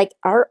 like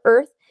our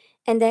earth,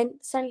 and then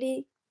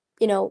suddenly,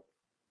 you know,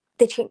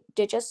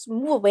 they just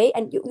move away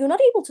and you're not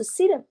able to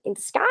see them in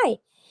the sky.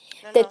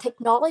 The No.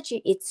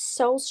 technology, it's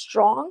so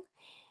strong.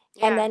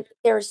 Yeah. And then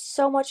there's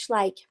so much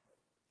like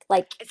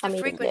It's I the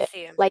mean,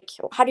 frequency. like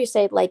how do you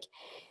say it? Like,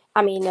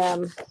 I mean,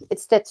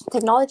 it's that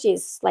technology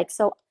is like,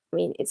 so I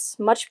mean, it's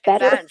much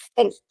better. Advanced.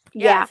 And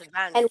Yeah, yeah, it's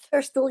advanced. and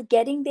we're still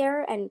getting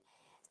there, and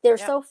they're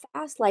Yep. so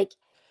fast. Like,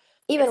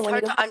 even It's when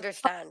you hard have to to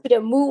understand. the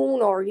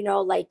moon, or you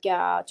know, like to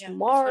Yeah, it's really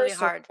Mars, or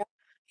hard.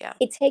 Yeah.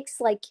 it takes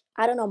like,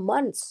 I don't know,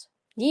 months,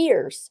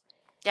 years.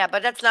 Yeah,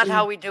 but that's not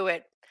how we do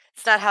it.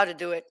 It's not how to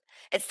do it.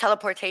 It's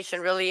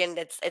teleportation really, and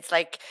it's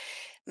like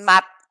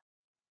map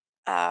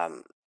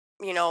um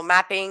you know,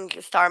 mapping,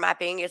 star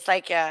mapping. It's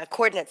like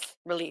coordinates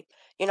really.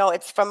 You know,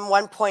 it's from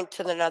one point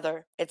to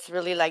another. It's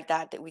really like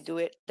that we do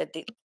it,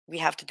 we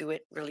have to do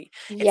it really.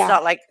 It's Yeah.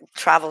 not like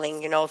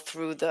traveling, you know,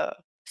 through the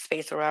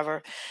space or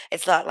wherever.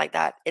 It's not like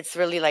that. It's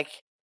really like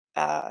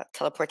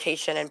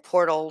teleportation and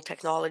portal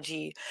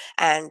technology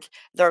and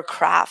their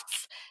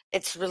crafts.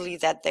 It's really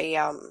that they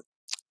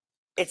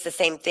it's the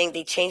same thing.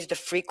 They change the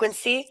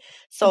frequency.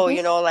 So, Mhm.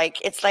 you know, like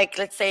it's like,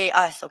 let's say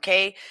us,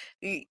 okay?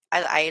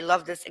 I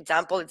love this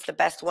example. It's the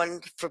best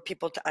one for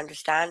people to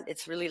understand.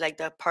 It's really like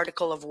the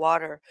particle of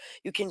water.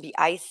 You can be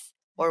ice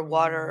or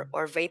water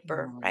or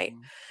vapor, right?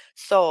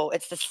 So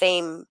it's the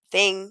same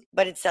thing,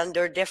 but it's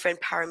under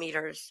different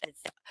parameters.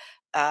 It's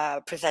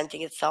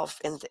presenting itself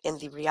in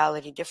the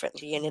reality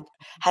differently, and it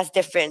has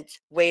different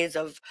ways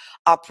of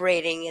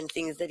operating and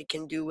things that it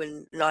can do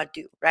and not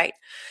do, right?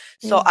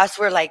 So us,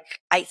 we're like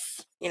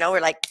ice, you know,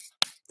 we're like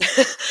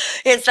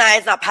it's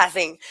not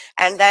passing.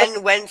 And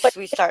then once but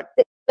we start,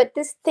 but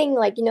this thing,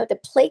 like, you know, the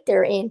plate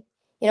they're in,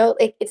 you know,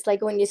 it's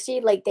like when you see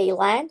like they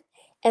land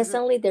and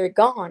suddenly they're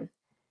gone.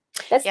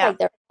 That's yeah, like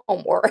their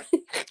home, or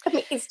I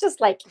mean, it's just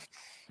like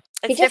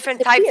it it's just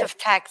different types disappear. of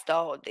tech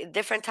though,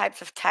 different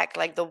types of tech,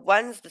 like the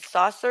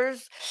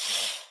saucers,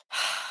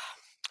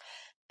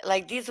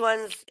 like these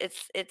ones,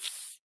 it's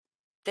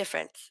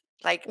different,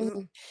 like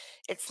Mhm.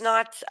 it's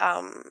not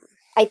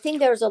I think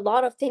there's a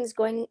lot of things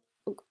going.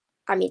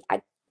 I mean,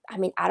 I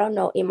mean, I don't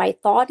know. In my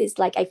thought is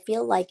like, I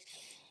feel like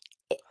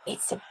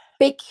it's a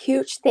big,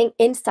 huge thing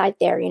inside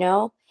there, you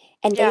know,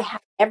 and they yeah.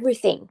 have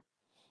everything,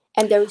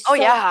 and there's Oh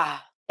so yeah,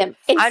 them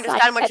I inside.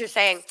 understand what you're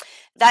saying.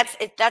 That's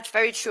it. That's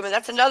very true, and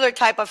that's another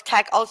type of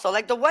tech also.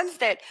 Like the ones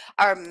that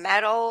are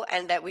metal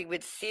and that we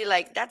would see,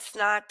 like that's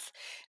not.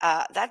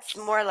 That's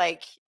more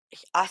like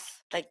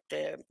us, like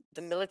the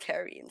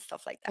military and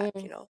stuff like that.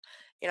 Mm,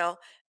 You know.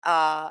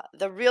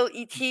 The real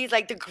ETs,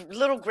 like the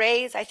little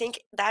grays. I think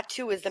that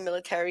too is the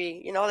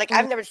military. You know, like mm,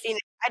 I've never seen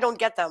it. I don't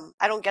get them.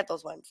 I don't get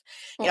those ones.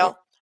 You mm, know,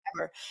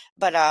 ever.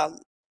 But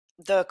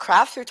the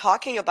crafts you're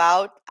talking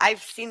about,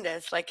 I've seen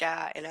this like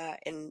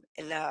in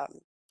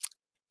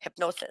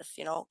hypnosis,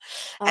 you know.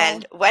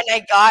 And when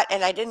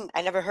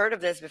I never heard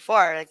of this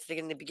before, like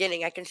in the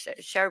beginning. I can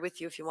share with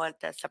you if you want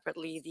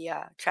separately the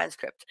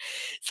transcript.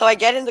 So I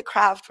get in the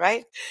craft,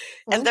 right?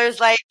 And there's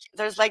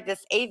like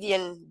this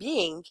avian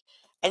being,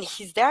 and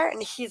he's there,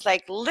 and he's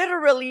like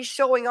literally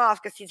showing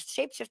off because he's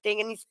shapeshifting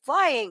and he's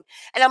flying,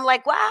 and I'm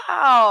like,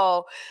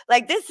 wow,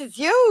 like this is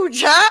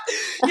huge, huh?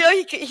 You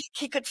know,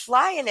 he could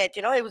fly in it,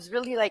 you know. It was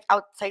really like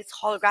outside, it's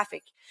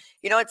holographic,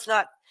 you know. It's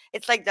not,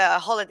 it's like the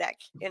holodeck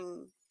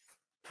in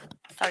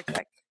Star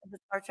Trek. Is it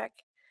Star Trek?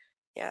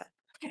 Yeah.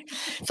 Okay.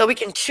 So we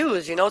can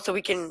choose, you know, so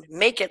we can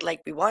make it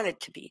like we want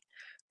it to be,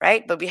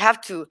 right? But we have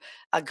to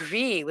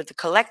agree with the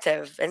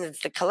collective, and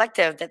it's the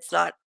collective that's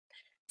not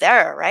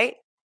there, right?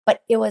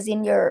 But it was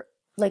in your,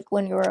 like,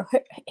 when you were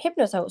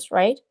hypnotized,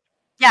 right?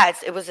 Yeah,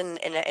 it was in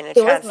a It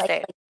trance wasn't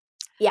state.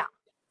 yeah.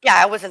 Yeah,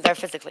 I wasn't there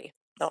physically.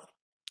 No.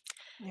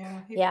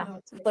 Yeah,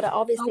 but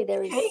obviously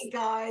there is. Hey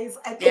guys,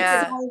 I think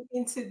Yeah. we're going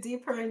into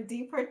deeper and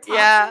deeper topics.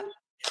 Yeah.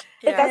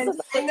 But Yeah. that's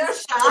I know,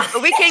 Sha.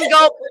 But we can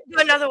go do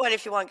another one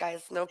if you want,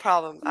 guys. No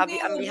problem. I'll be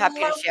We would happy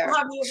to love share.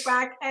 have you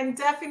back, and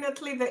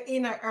definitely the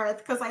inner earth,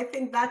 because I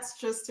think that's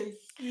just a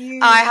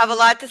huge. I have a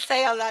lot to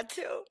say on that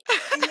too.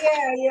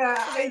 Yeah.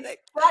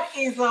 That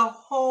is a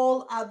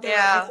whole other.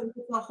 Yeah. I think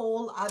it's a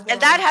whole other. And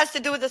that has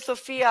to do with the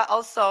Sophia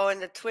also, and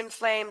the twin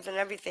flames and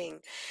everything.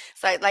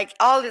 So like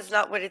all is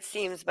not what it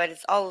seems, but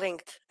it's all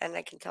linked. And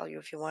I can tell you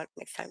if you want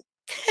next time.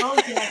 Oh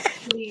yes,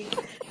 please.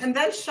 And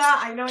then Sha,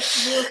 I know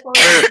you.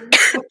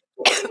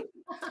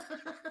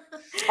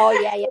 Oh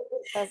yeah.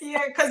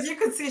 Yeah, because you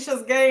could see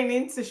she's getting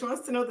into. She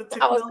wants to know the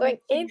technology. I was going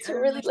into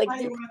really like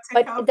deep,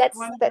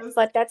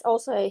 but that's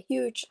also a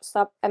huge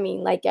sub. I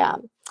mean, like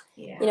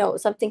you know,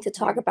 something to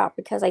talk about,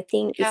 because I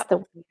think it's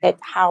that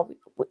how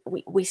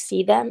we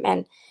see them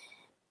and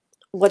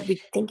what we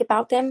think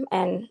about them,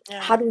 and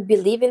how do we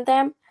believe in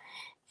them,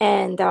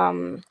 and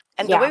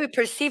the way we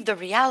perceive the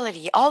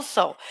reality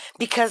also,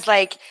 because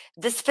like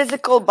this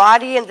physical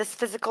body and this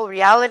physical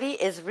reality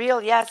is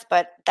real, yes,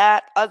 but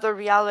that other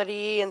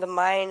reality and the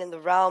mind and the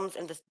realms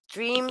and the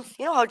dreams,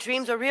 you know how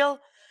dreams are real,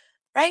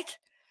 right?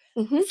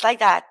 It's like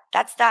that.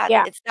 That's that.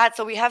 Yeah. It's that.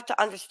 So we have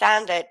to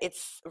understand that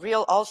it's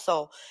real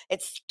also.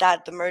 It's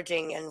that the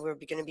merging, and we're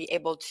going to be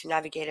able to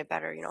navigate it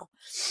better, you know.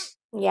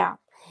 Yeah.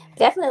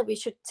 Definitely, we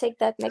should take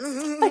that next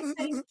time.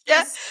 Thank you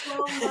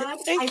so much.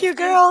 Thank you,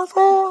 girls.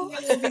 Oh.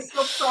 We will be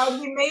so proud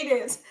we made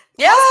it.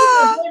 Yeah.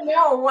 I don't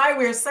know why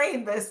we're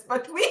saying this,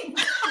 but we.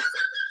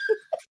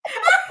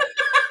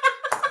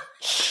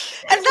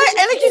 and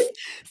like just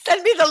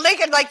send me the link,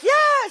 and like,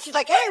 yeah. She's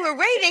like, hey, we're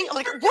waiting. I'm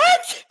like,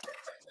 what?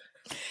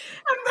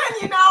 And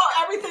then, you know,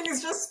 everything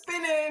is just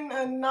spinning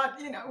and not,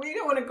 you know, we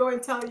don't want to go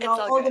and tell y'all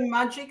all the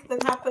magic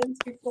that happens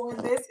before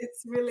this.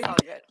 It's really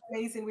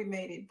amazing we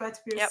made it. But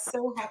we're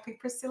so happy.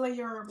 Priscilla,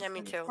 you're an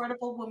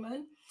incredible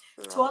woman.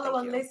 To all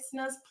our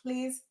listeners,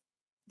 please,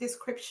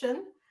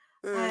 description.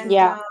 And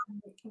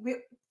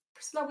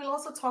Priscilla, we'll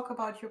also talk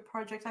about your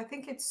project. I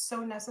think it's so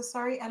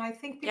necessary. And I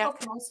think people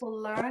can also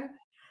learn.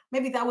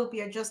 Maybe that will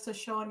be just a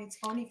show on its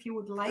own if you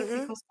would like,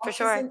 because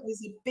autism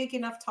is a big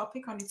enough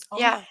topic on its own.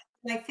 Yeah.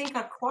 And I think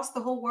across the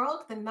whole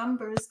world, the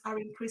numbers are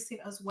increasing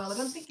as well. I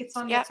don't think it's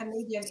only a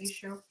Canadian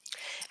issue.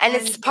 And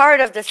it's part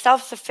of the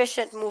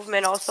self-sufficient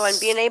movement also, and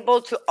being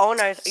able to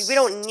own our, we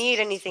don't need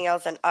anything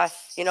else than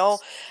us, you know,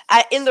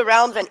 in the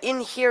realms and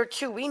in here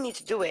too. We need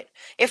to do it.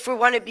 If we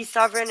want to be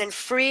sovereign and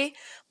free,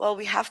 well,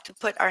 we have to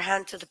put our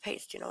hand to the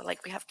paste, you know,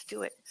 like we have to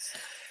do it.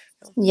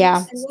 Yeah.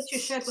 And what you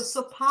shared was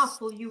so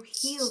powerful. You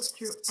healed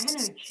through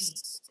energy.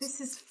 This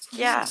is free.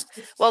 Yeah.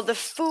 Well, the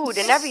food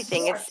and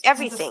everything, it's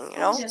everything, you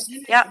know.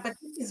 Yeah. But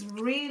this is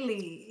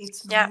really,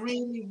 it's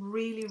really,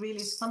 really, really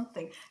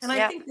something. And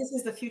I think this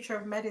is the future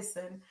of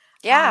medicine.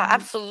 Yeah,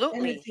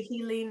 absolutely. Energy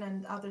healing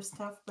and other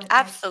stuff. But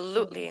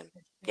absolutely.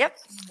 Yep.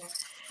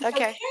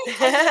 Okay.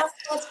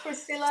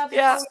 Priscilla,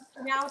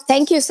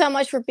 thank you so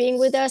much for being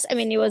with us. I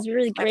mean, it was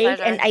really great.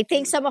 And I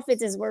think some of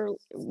it were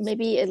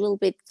maybe a little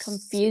bit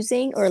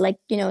confusing, or like,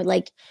 you know,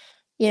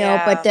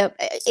 but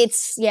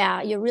it's,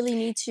 you really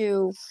need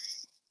to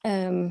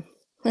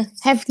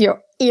have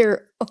your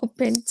ear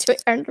open to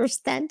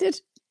understand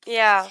it.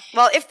 Yeah.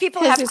 Well, if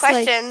people have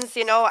questions,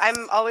 you know,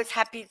 I'm always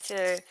happy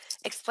to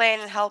explain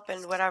and help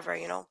and whatever,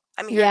 you know.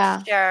 I'm here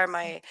to share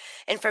my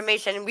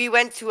information. We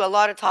went to a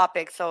lot of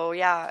topics, so it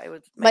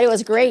was. But it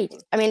was great.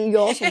 I mean, you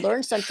also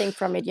learned something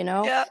from it, you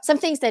know. Some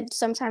things that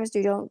sometimes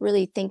you don't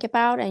really think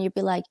about, and you'd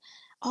be like,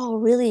 "Oh,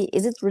 really?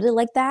 Is it really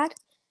like that?"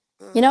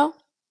 You know.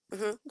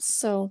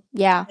 So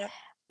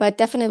but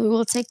definitely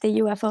we'll take the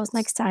UFOs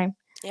next time.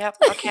 Yep.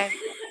 Okay.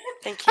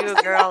 Thank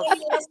you, girls.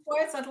 Any last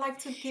words? I'd like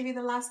to give you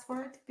the last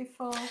word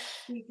before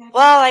we get.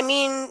 Well, I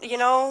mean, you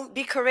know,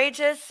 be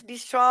courageous, be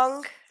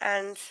strong,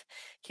 and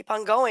keep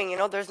on going. You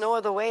know, there's no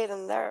other way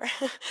than there,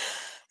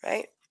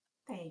 right?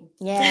 Thank you.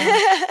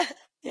 Yeah.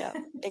 Yeah.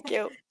 Thank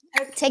you.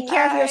 Take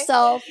care of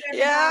yourself.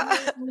 Yeah.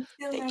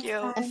 Thank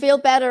you. And feel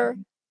better.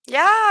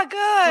 Yeah.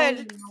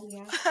 Good.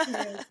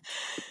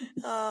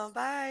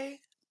 Bye.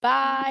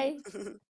 Bye.